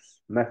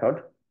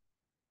method.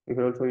 We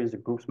could also use the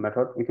groups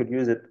method. We could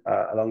use it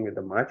along with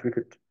the match. We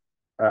could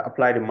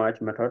apply the match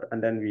method,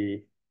 and then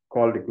we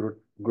call the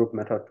group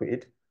method to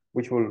it,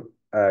 which will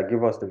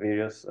give us the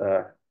various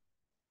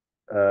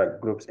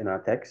groups in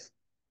our text.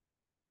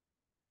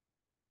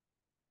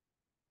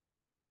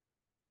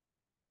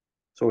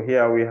 So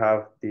here we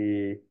have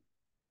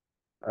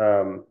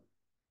um,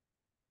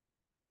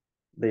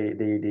 the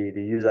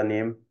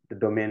username, the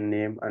domain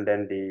name and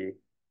then the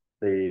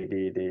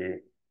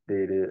the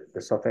the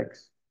the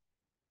suffix,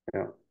 you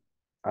know,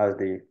 as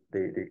the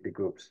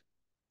groups.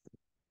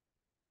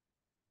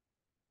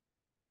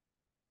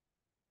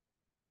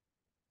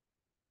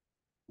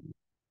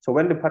 So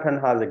when the pattern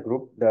has a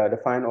group, the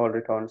find all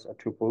returns a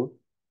tuple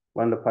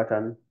when the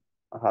pattern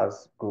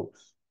has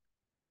groups.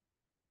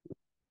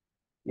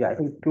 Yeah, I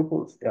think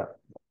tuples, yeah.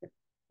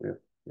 Yeah.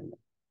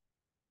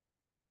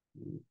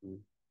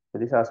 So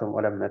these are some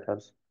other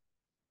methods.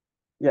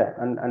 Yeah,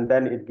 and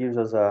then it gives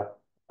us a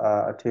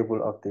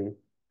table of the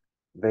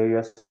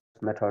various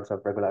methods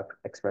of regular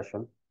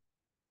expression.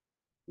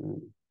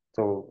 Mm.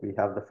 So we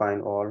have the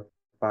find all,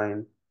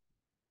 find,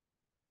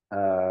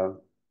 uh,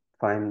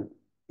 find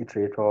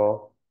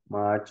iterator,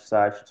 merge,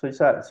 search. So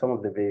these are some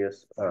of the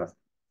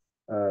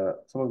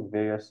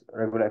various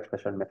regular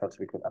expression methods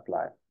we could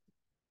apply.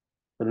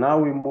 So now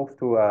we move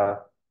to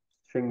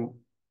string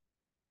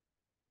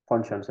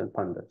functions and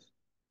pandas.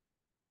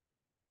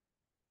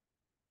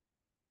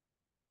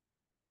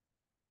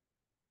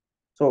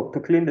 So to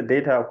clean the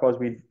data, of course,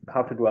 we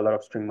have to do a lot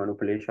of string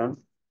manipulation,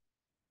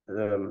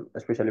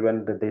 especially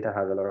when the data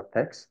has a lot of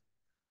text.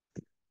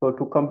 So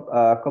to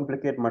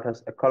complicate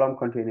matters, a column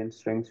containing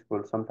strings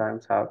will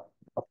sometimes have,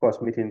 of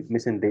course,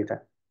 missing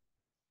data.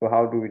 So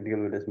how do we deal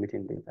with this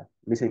missing data?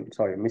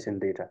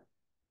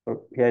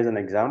 So here is an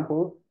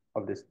example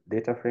of this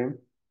data frame.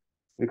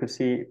 We could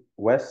see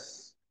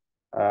Wes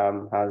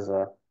has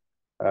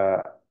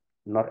uh,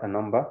 not a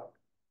number.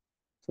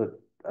 So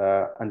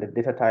and the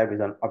data type is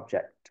an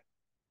object.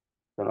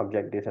 So an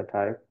object data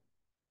type.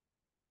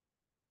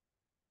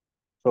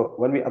 So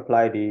when we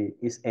apply the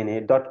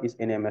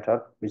isNA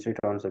method, which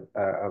returns a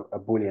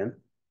Boolean,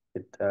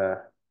 it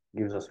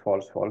gives us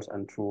false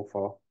and true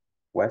for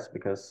West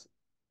because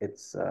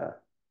it's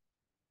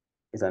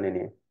is an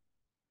NA.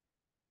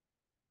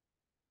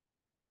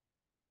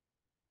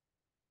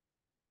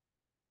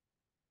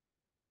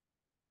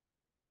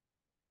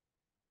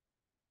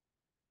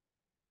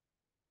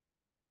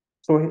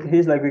 So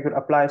here's like we could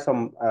apply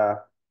uh,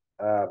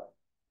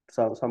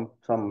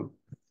 some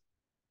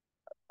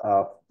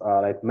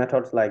like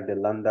methods like the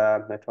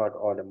lambda method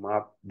or the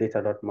map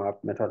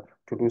data.map method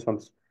to do some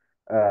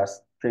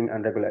string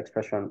and regular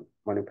expression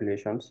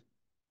manipulations.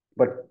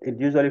 But it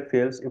usually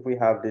fails if we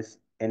have this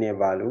NA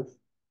values.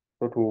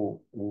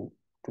 So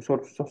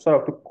sort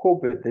of to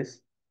cope with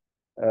this,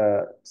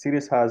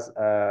 series has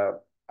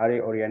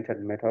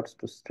array-oriented methods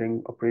to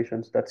string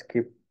operations that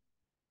skip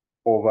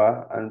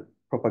over and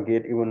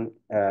propagate even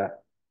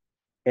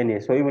NA.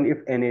 So even if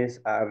NAs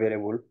are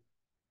available,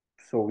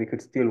 so we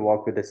could still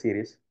work with the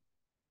series.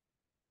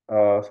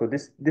 So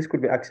this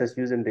could be accessed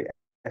using the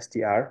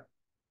str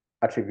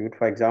attribute.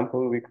 For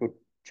example, we could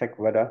check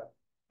whether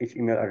each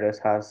email address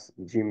has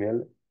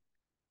Gmail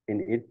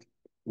in it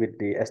with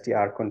the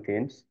str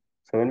contains.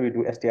 So when we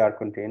do str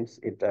contains,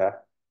 it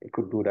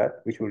could do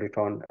that, which will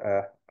return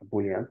a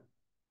Boolean.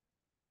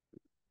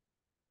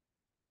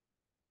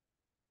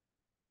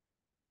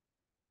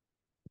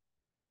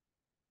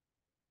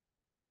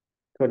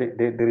 So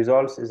the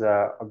results is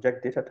a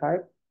object data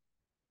type.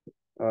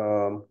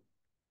 Um,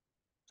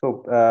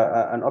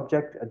 an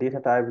object a data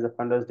type is a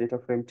pandas data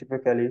frame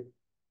typically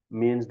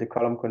means the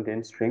column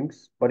contains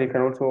strings, but it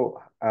can also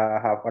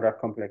have other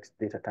complex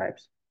data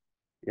types.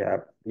 Yeah,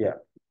 yeah.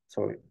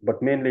 So,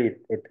 but mainly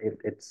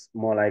it's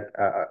more like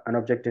an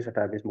object data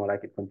type is more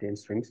like it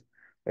contains strings,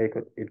 but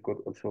it could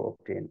also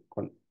obtain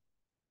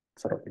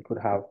sort of it could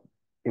have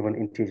even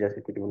integers,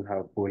 it could even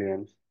have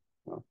booleans.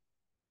 You know.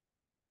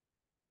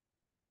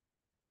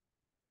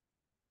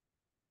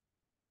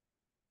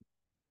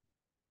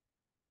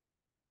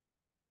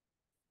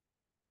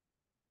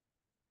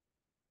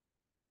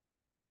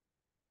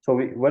 So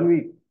when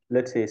we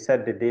let's say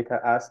set the data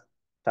as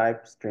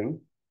type string,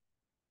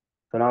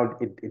 so now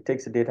it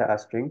takes the data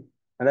as string,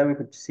 and then we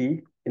could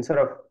see instead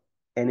of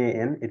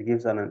NaN, it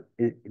gives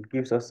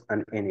us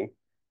an NA.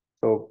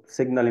 So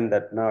signaling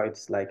that now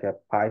it's like a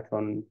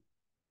Python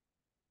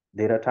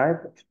data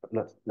type,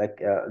 like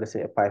let's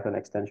say a Python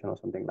extension or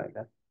something like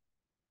that.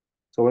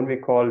 So when we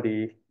call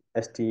the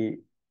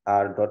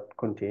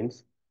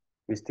str.contains,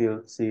 we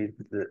still see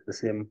the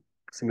same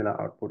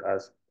similar output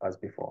as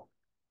before.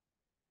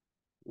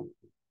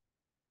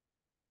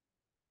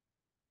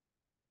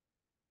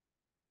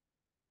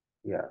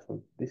 Yeah,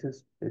 so this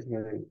is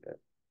basically the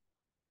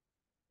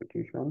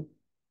execution.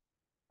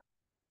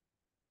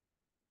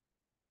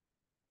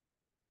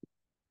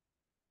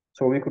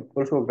 So we could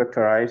also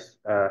vectorize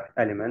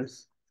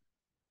elements,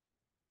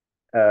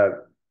 uh,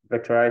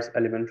 vectorize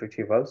element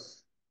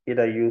retrievals,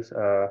 either use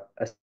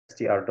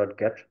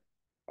str.get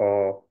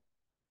or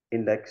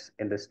index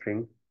in the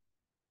string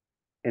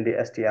in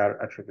the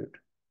str attribute.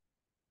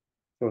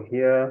 So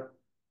here,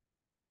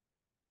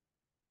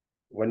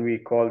 when we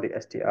call the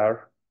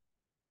str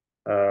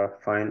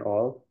find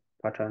all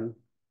pattern,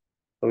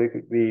 so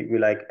we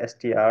like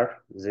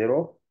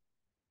str0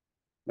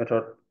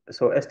 method.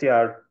 So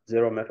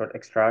str0 method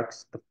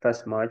extracts the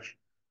first merge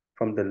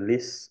from the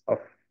list of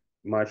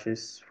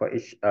merges for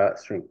each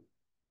string.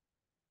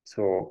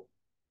 So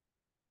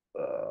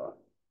uh,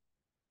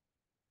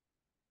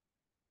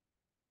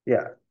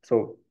 yeah,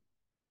 so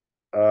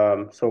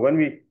when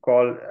we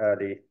call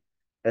the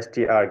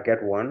str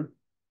get one,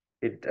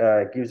 it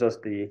gives us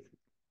the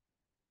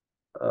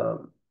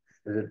um,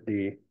 is it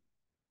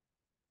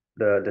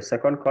the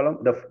second column,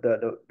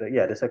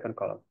 yeah, the second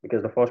column,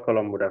 because the first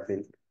column would have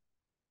been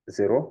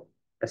zero.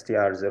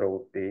 Str0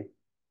 would be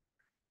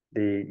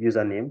the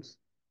usernames.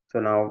 So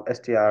now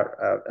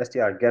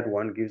str get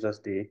one gives us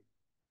the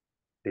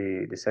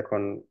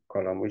second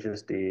column, which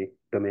is the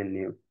domain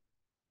name,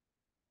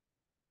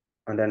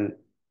 and then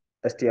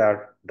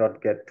str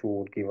dot get two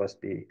would give us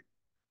the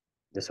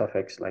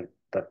suffix like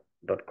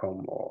dot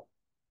com or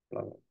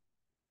blah, blah.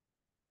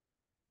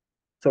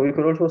 So we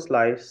could also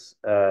slice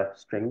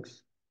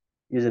strings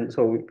using,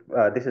 so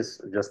this is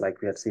just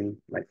like we had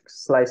seen, like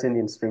slicing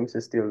in strings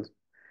is still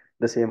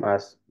the same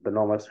as the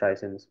normal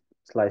slicing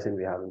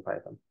we have in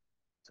Python.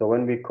 So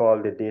when we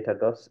call the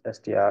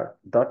data.str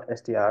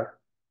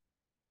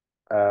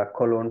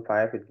colon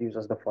 5, it gives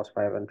us the first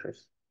 5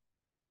 entries.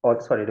 Or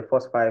sorry, the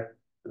first 5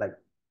 like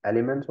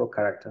elements or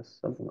characters,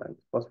 something like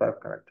this, first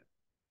 5 characters.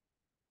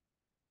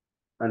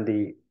 And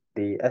the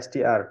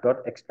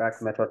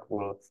str.extract method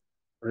will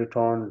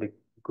return the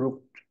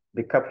group,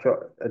 the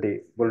capture,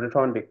 the will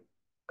return the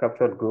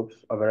captured groups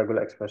of a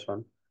regular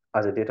expression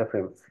as a data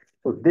frame.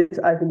 So this,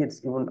 I think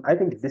it's even, I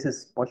think this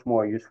is much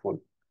more useful.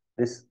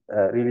 This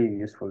really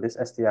useful, this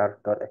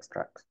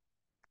str.extract,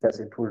 because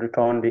it will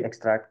return the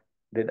extract,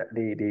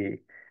 the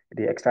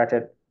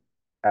extracted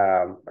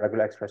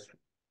regular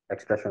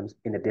expressions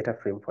in a data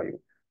frame for you.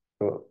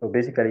 So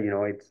basically,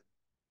 it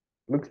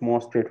looks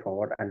more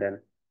straightforward, and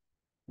then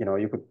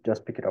you could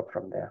just pick it up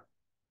from there.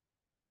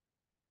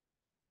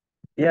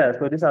 Yeah,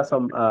 so these are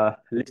some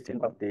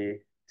listing of the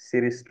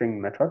series string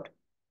method.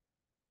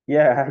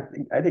 Yeah,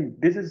 I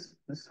think this is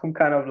some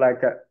kind of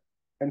like a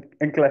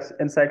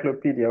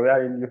encyclopedia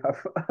wherein you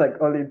have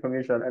like all the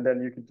information, and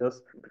then you can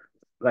just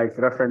like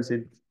reference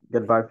it,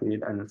 get back to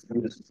it, and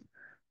use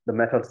the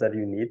methods that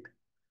you need.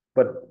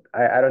 But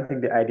I don't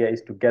think the idea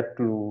is to get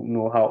to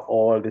know how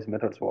all these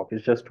methods work.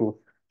 It's just to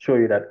show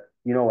you that,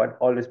 you know what,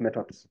 all these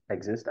methods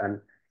exist, and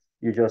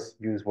you just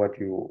use what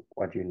you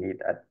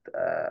need at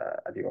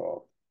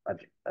your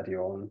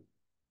own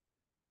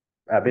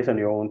based on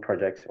your own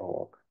projects or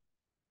work.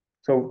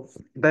 So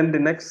then the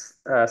next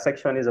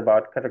section is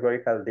about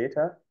categorical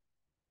data.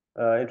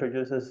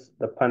 Introduces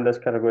the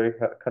pandas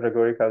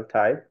categorical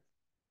type.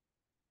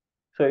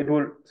 So it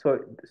will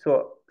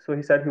so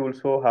he said he will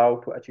show how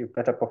to achieve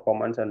better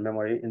performance and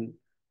memory in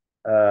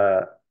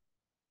uh,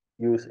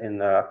 use in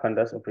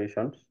pandas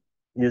operations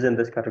using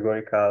this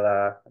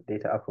categorical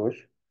data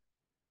approach.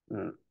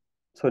 Mm.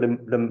 So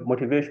the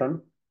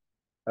motivation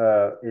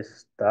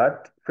is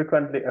that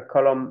frequently a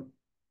column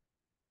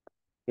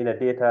in a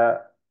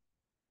data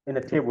in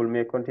a table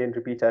may contain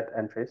repeated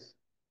entries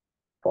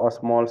for a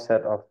small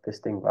set of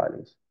distinct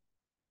values.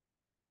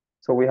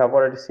 So we have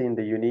already seen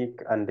the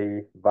unique and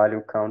the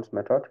value counts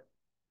method,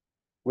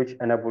 which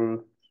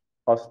enable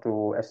us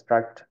to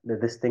extract the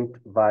distinct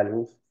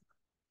values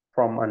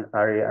from an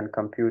array and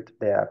compute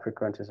their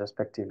frequencies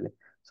respectively.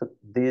 So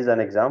this is an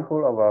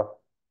example of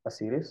a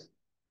series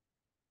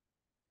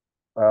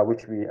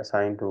which we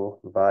assign to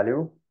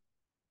value.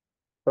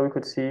 So we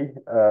could see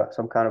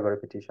some kind of a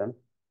repetition,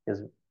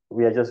 is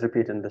we are just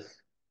repeating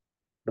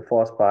the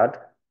first part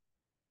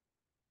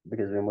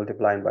because we're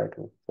multiplying by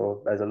 2.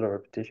 So there's a little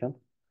repetition.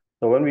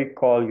 So when we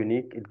call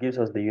unique, it gives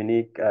us the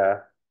unique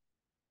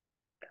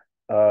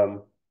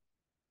um,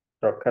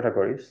 sort of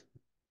categories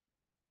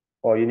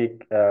or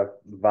unique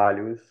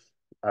values,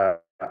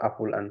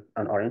 apple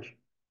and orange.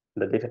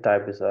 The data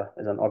type is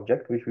an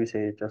object, which we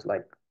say is just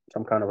like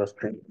some kind of a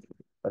string,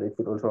 but it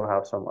could also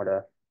have some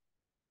other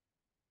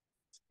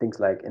things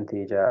like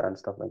integer and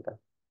stuff like that.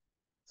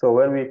 So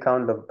when we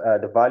count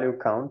the value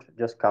count,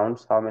 just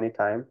counts how many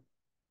times,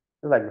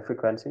 like the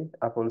frequency,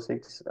 apple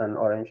 6 and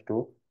orange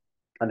 2,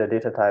 and the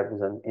data type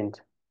is an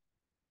int.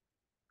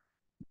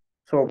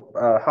 So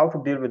how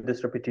to deal with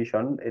this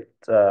repetition? It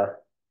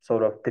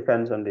sort of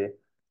depends on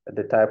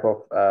the type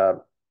of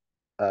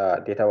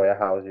data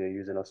warehouse you're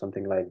using or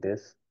something like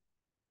this.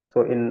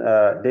 So in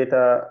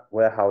data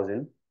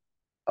warehousing,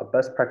 a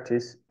best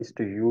practice is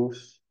to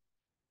use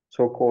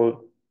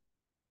so-called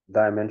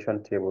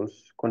dimension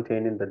tables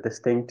containing the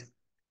distinct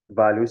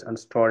values and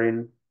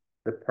storing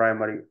the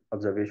primary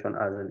observation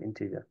as an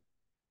integer,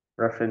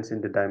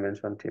 referencing the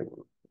dimension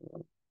table.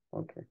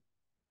 Okay.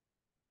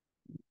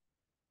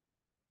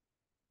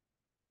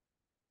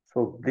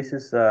 So this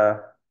is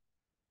the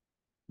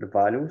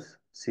values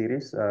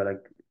series,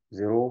 like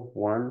 0,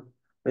 1,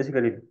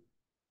 basically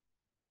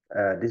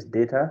this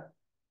data,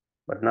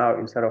 but now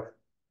instead of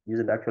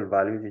using the actual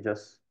values, you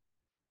just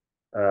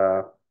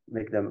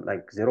make them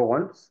like 0,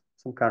 1s,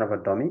 some kind of a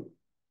dummy,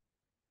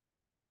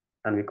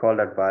 and we call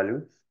that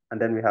values.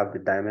 And then we have the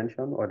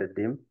dimension or the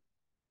dim,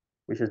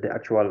 which is the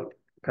actual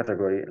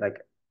category, like,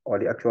 or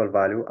the actual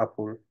value,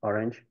 apple,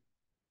 orange.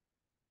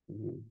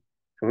 Mhm.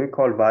 So we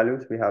call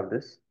values, we have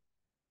this.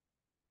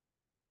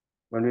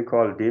 When we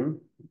call dim,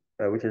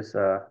 which is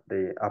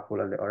the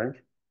apple and the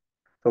orange.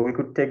 So we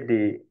could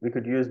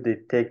use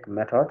the take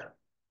method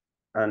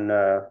and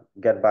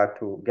get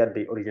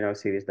the original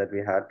series that we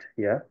had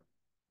here.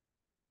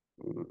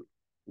 Mm,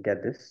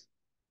 Get this.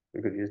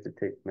 We could use the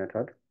take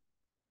method.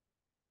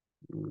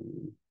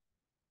 Mm,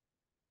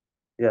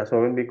 Yeah,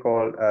 so when we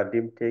call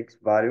dim takes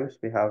values,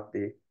 we have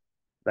the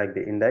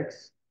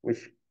index,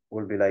 which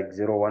will be like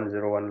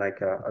 0101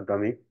 like a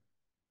dummy,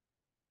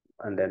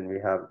 and then we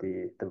have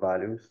the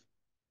values.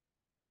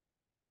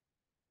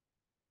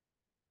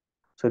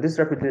 So this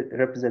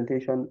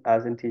representation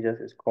as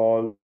integers is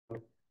called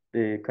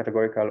the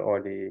categorical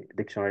or the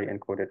dictionary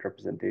encoded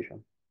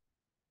representation.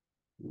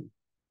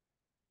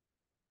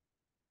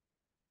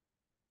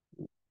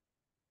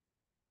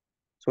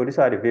 So these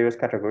are the various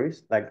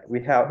categories. Like we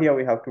have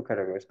two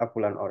categories,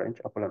 apple and orange,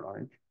 apple and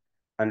orange.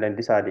 And then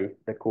these are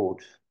the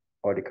codes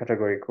or the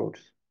category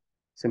codes,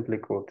 simply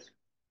codes.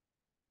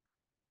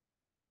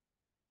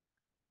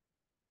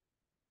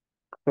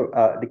 So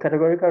the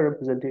categorical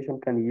representation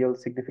can yield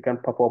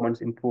significant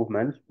performance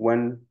improvements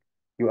when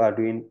you are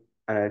doing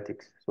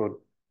analytics.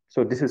 So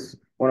this is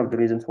one of the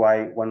reasons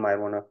why one might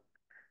want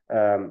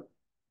to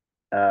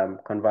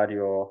convert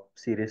your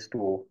series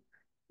to,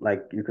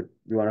 like you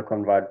want to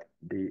convert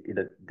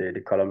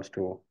the columns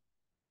to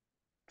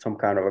some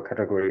kind of a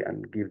category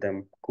and give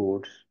them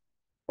codes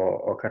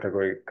or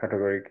category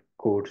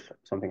codes,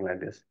 something like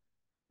this,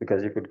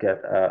 because you could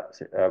get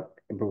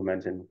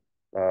improvements in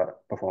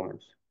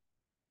performance.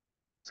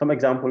 Some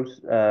example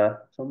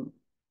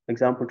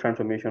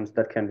transformations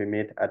that can be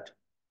made at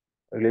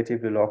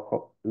relatively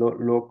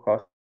low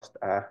cost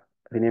are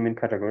renaming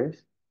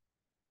categories,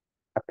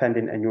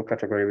 appending a new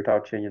category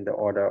without changing the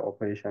order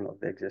operation of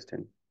the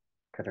existing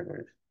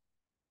categories.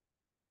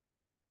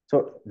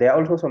 So there are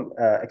also some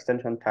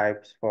extension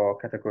types for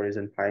categories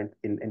in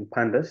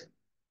pandas,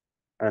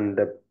 and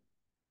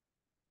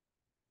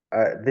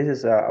this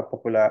is a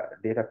popular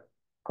data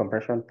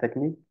compression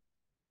technique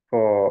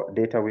for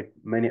data with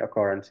many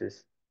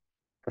occurrences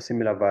for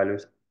similar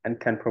values and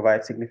can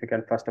provide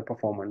significant faster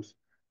performance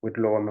with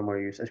lower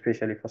memory use,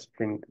 especially for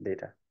string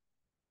data.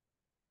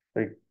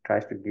 So it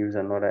tries to give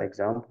another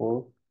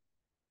example.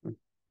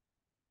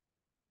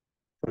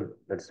 So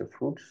that's the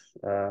fruits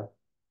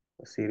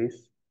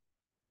series.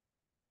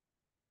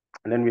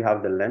 And then we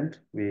have the length.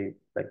 We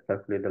like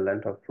calculate the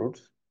length of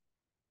fruits,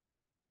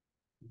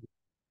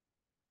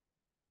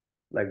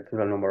 like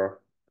total number of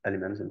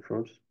elements in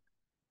fruits.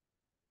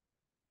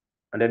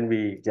 And then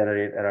we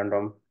generate a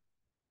random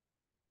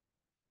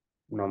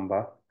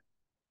number.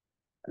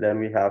 And then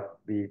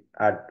we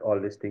add all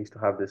these things to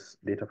have this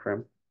data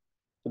frame.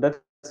 So that's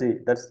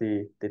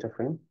the data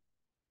frame.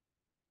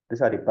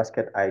 These are the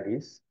basket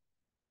IDs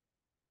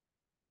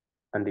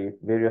and the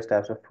various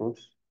types of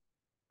fruits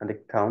and the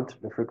count,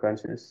 the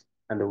frequencies,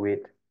 and the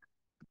weight.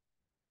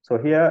 So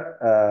here,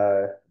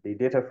 the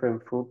data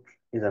frame fruit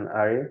is an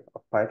array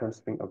of Python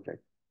string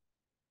objects.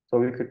 So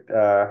we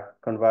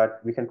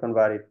can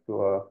convert it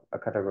to a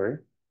category.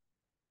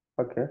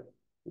 Okay.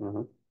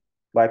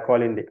 By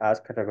calling the as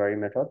category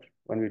method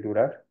when we do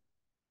that.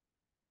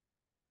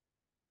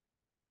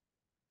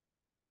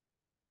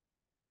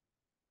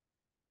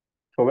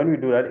 So when we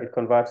do that, it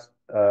converts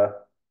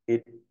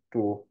it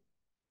to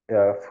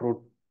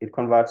fruit. It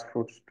converts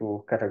fruits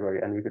to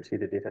category, and we could see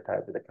the data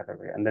type of the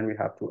category. And then we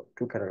have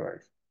two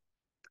categories,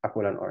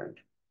 apple and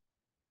orange.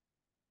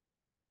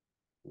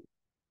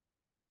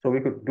 So we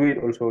could do it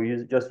also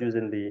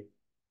using the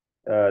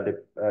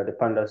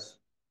pandas.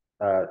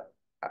 Uh,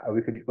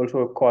 we could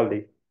also call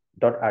the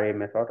dot array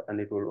method, and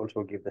it will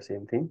also give the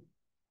same thing.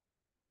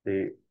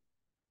 We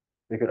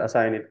could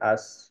assign it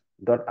as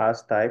dot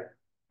as type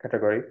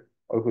category,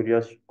 or we could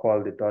just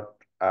call the dot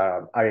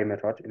array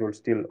method. It will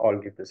still all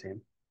give the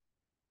same.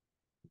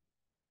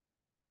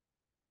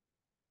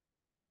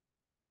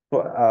 So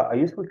a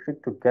useful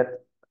trick to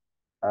get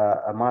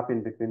a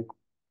mapping between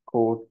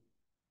code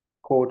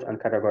codes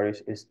and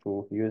categories is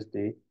to use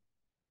the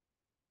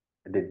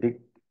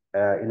dict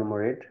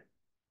enumerate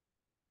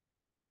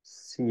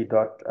c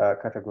dot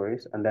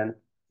categories, and then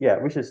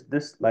which is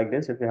this like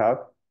this. If you have,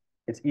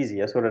 it's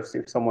easier so that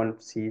if someone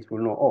sees,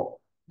 will know, oh,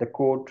 the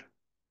code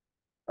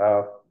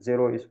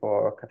 0 is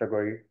for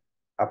category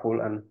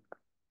apple and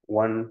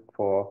 1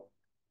 for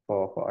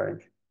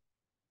orange.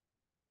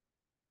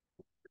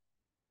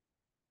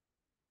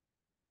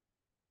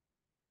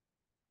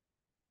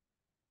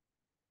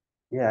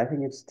 Yeah, I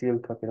think it's still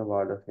talking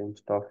about the same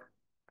stuff,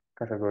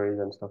 categories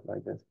and stuff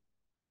like this.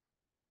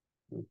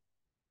 Mm.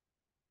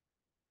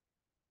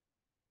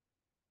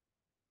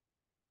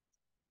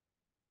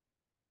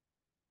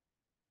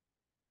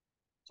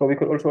 So we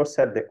could also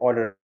set the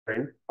ordering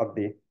of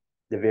the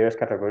various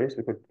categories.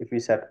 We could, if we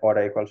set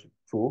order equals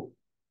true,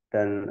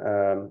 then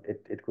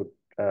it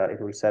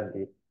will set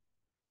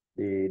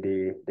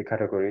the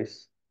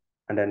categories,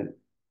 and then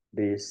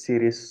the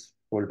series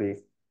will be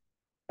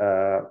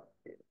uh,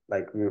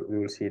 like we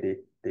will see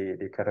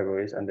the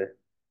categories and the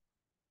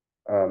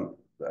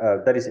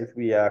that is if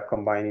we are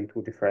combining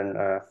two different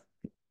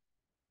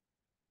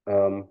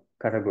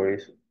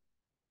categories.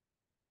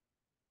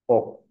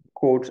 or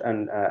codes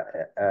and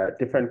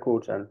different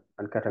codes and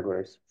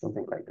categories,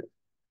 something like this.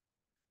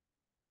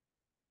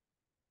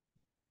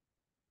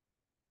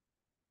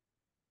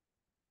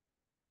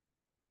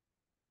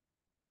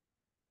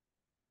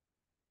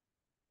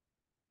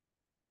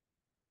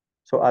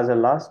 So as a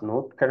last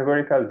note,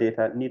 categorical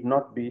data need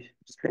not be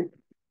string,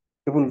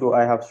 even though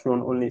I have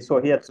shown only, so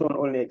he had shown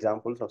only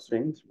examples of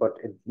strings, but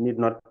it need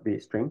not be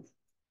strings.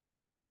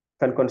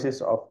 Can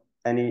consist of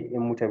any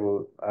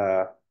immutable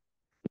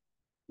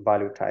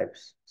value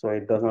types. So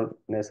it does not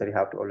necessarily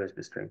have to always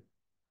be string.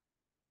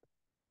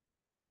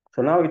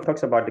 So now it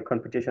talks about the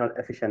computational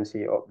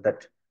efficiency of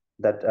that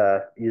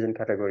using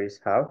categories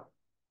have.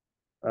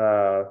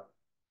 Uh,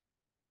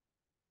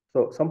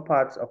 so some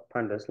parts of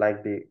pandas,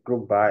 like the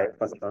group by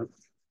function,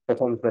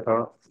 performs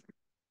better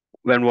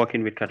when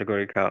working with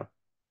categorical.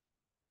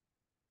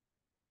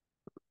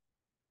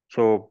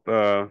 So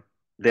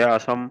there are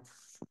some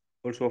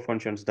also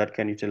functions that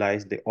can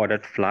utilize the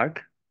ordered flag.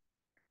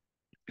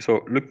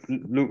 So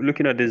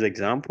looking at this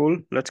example,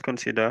 let's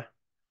consider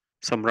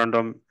some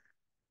random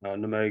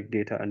numeric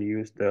data and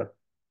use the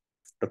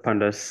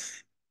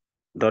pandas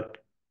dot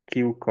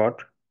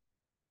quote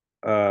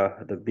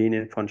the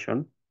beginning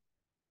function.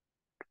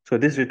 So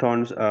this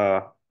returns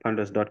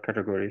pandas dot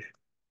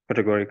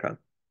categorical.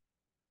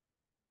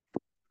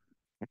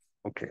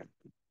 Okay.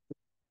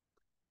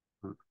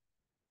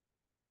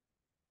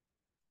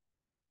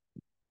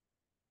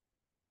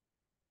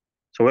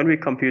 So when we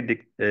compute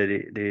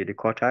the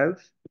quartiles,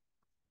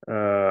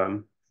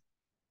 um,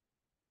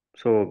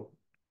 so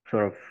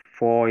sort of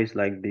four is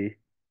like the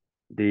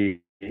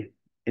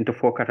into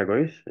four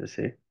categories. Let's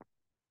say.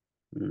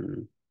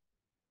 Mm,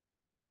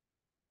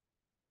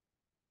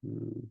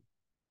 mm.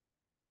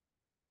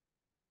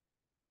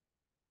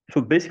 So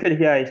basically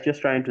here it's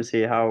just trying to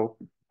say how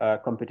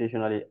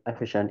computationally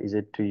efficient is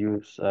it to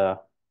use the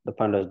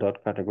pandas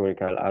dot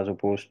categorical as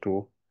opposed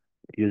to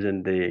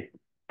using the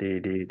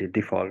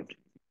default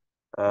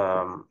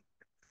um,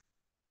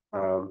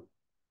 um,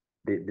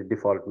 the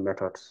default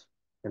methods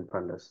in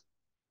pandas.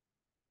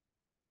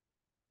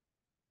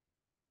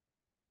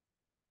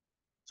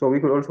 So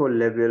we could also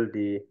label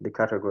the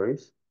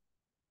categories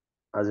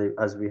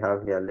as we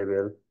have here,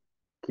 label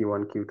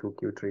Q1, Q2,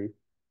 Q3.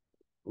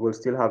 We'll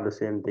still have the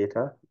same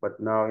data, but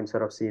now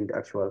instead of seeing the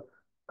actual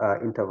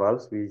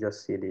intervals, we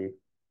just see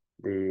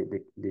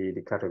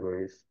the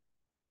categories.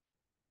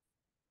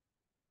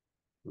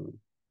 Mm.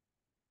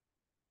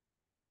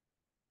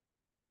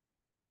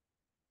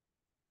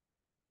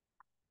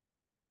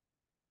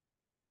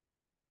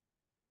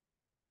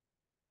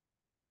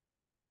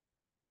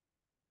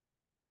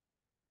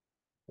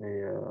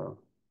 Yeah.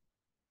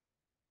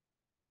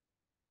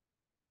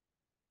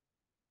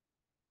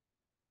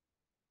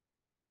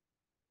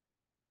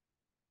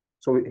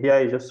 So here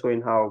is just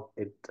showing how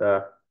it,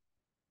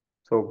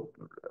 so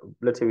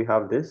let's say we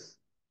have this,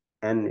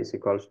 n is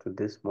equals to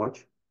this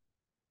much,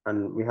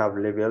 and we have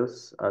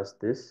labels as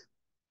this.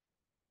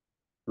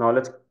 Now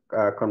let's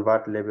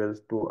convert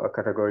labels to a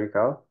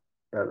categorical.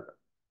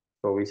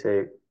 So we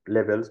say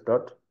labels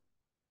dot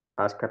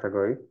as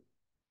category.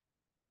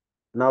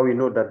 Now we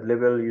know that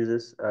label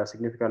uses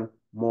significant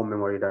more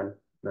memory than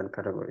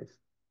categories.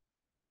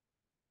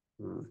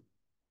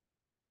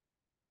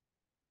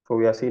 So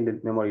we are seeing the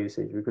memory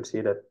usage. We could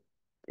see that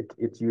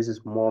it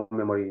uses more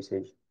memory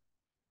usage.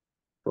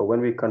 So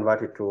when we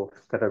convert it to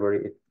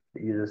category, it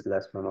uses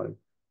less memory.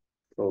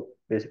 So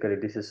basically,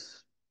 this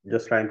is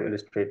just trying to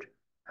illustrate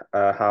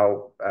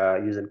how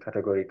using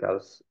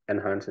categoricals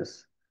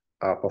enhances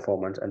our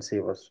performance and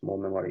save us more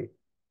memory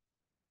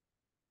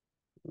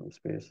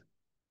space.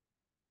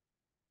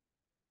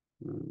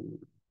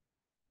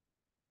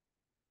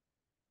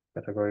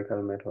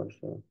 Categorical methods.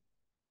 So.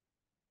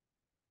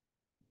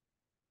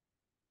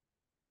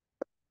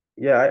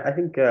 Yeah, I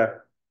think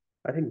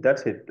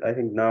that's it. I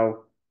think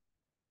now,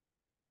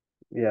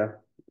 yeah,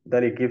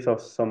 then it gives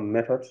us some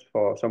methods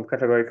for some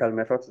categorical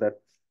methods that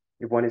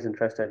if one is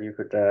interested, you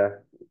could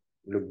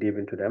look deep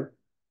into them.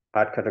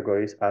 Add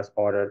categories as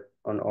ordered,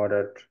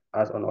 unordered,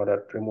 as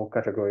unordered, remove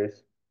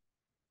categories.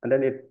 And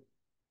then it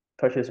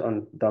touches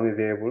on dummy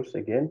variables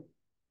again,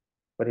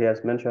 but he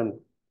has mentioned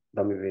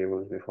dummy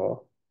variables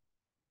before.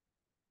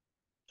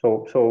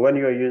 So when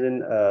you're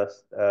using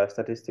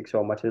statistics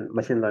or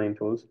machine learning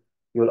tools,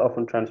 you'll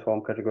often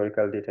transform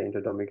categorical data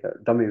into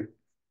dummy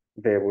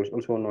variables,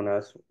 also known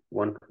as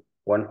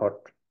one-hot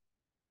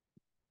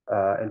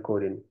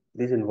encoding.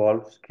 This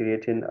involves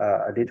creating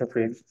a data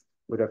frame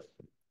with a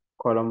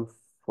column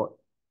for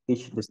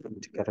each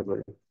distinct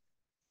category.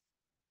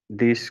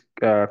 These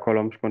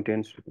columns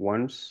contains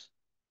ones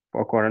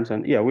for occurrence,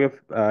 and yeah, we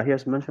have he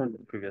has mentioned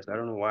it previously. I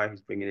don't know why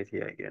he's bringing it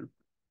here again.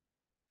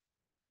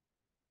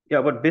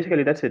 Yeah, but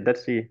basically that's it.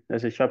 That's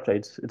the chapter.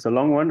 It's a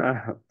long one.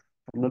 I'm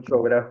not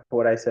sure whether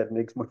what I said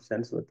makes much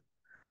sense, but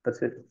that's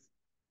it.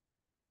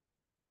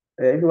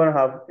 If you want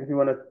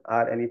to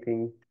add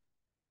anything.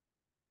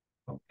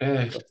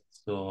 Okay,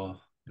 so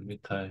let me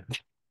type.